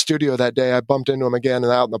away from the studio that day, I bumped into him again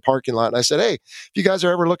and out in the parking lot. And I said, hey, if you guys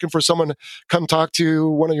are ever looking for someone to come talk to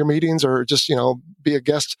one of your meetings or just, be a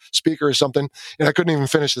guest speaker or something. And I couldn't even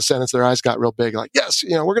finish the sentence. Their eyes got real big, like, yes,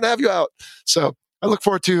 we're going to have you out. So I look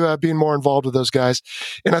forward to being more involved with those guys.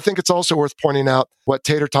 And I think it's also worth pointing out what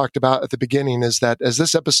Tater talked about at the beginning is that as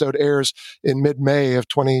this episode airs in mid-May of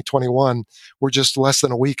 2021, we're just less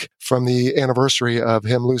than a week from the anniversary of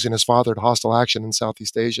him losing his father to hostile action in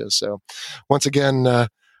Southeast Asia. So once again,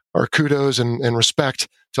 our kudos and respect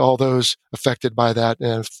to all those affected by that,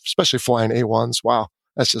 and especially flying A1s. Wow.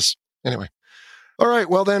 That's just, anyway. All right.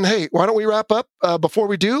 Well, then, hey, why don't we wrap up? Before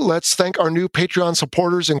we do, let's thank our new Patreon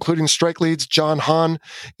supporters, including strike leads John Hahn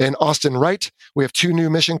and Austin Wright. We have two new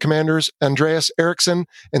mission commanders, Andreas Erickson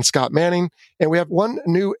and Scott Manning. And we have one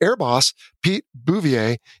new air boss, Pete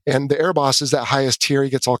Bouvier. And the air boss is that highest tier.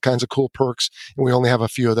 He gets all kinds of cool perks, and we only have a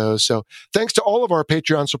few of those. So thanks to all of our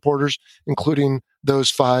Patreon supporters, including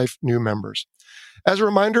those 5 new members. As a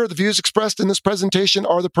reminder, the views expressed in this presentation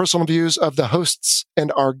are the personal views of the hosts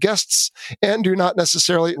and our guests and do not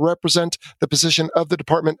necessarily represent the position of the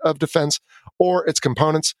Department of Defense or its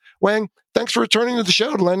components. Wang, thanks for returning to the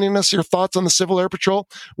show and lending us your thoughts on the Civil Air Patrol.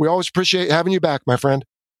 We always appreciate having you back, my friend.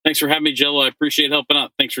 Thanks for having me, Jello. I appreciate helping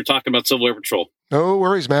out. Thanks for talking about Civil Air Patrol. No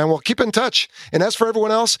worries, man. Well, keep in touch. And as for everyone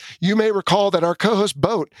else, you may recall that our co-host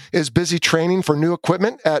Boat is busy training for new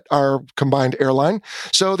equipment at our combined airline.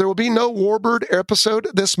 So there will be no Warbird episode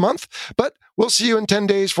this month, but we'll see you in 10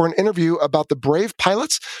 days for an interview about the brave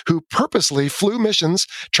pilots who purposely flew missions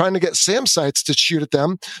trying to get SAM sites to shoot at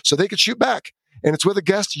them so they could shoot back. And it's with a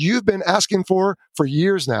guest you've been asking for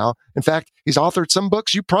years now. In fact, he's authored some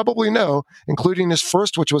books you probably know, including his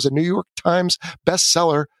first, which was a New York Times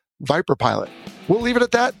bestseller, Viper Pilot. We'll leave it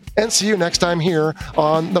at that and see you next time here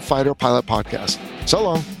on the Fighter Pilot Podcast. So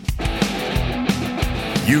long.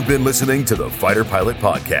 You've been listening to the Fighter Pilot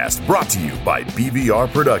Podcast, brought to you by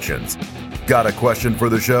BVR Productions. Got a question for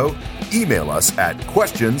the show? Email us at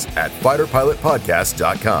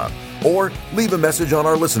questions@fighterpilotpodcast.com. Or leave a message on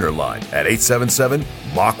our listener line at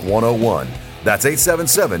 877-MACH-101. That's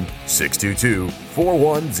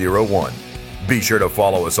 877-622-4101. Be sure to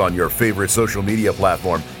follow us on your favorite social media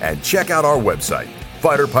platform and check out our website,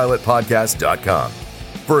 fighterpilotpodcast.com.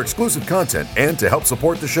 For exclusive content and to help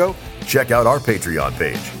support the show, check out our Patreon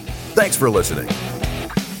page. Thanks for listening.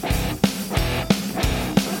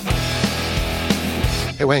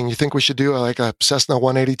 Hey, Wayne, you think we should do a Cessna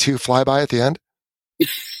 182 flyby at the end?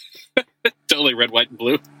 Totally red, white, and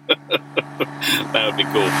blue. That would be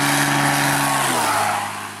cool.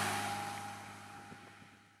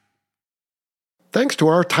 Thanks to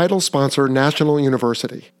our title sponsor, National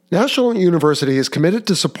University. National University is committed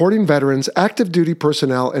to supporting veterans, active duty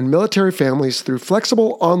personnel, and military families through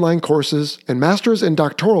flexible online courses and master's and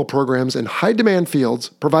doctoral programs in high-demand fields,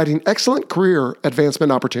 providing excellent career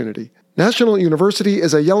advancement opportunity. National University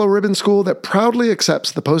is a yellow ribbon school that proudly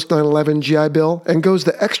accepts the post-9/11 GI Bill and goes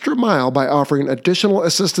the extra mile by offering additional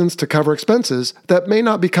assistance to cover expenses that may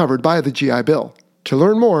not be covered by the GI Bill. To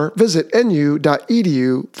learn more, visit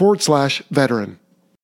nu.edu/veteran.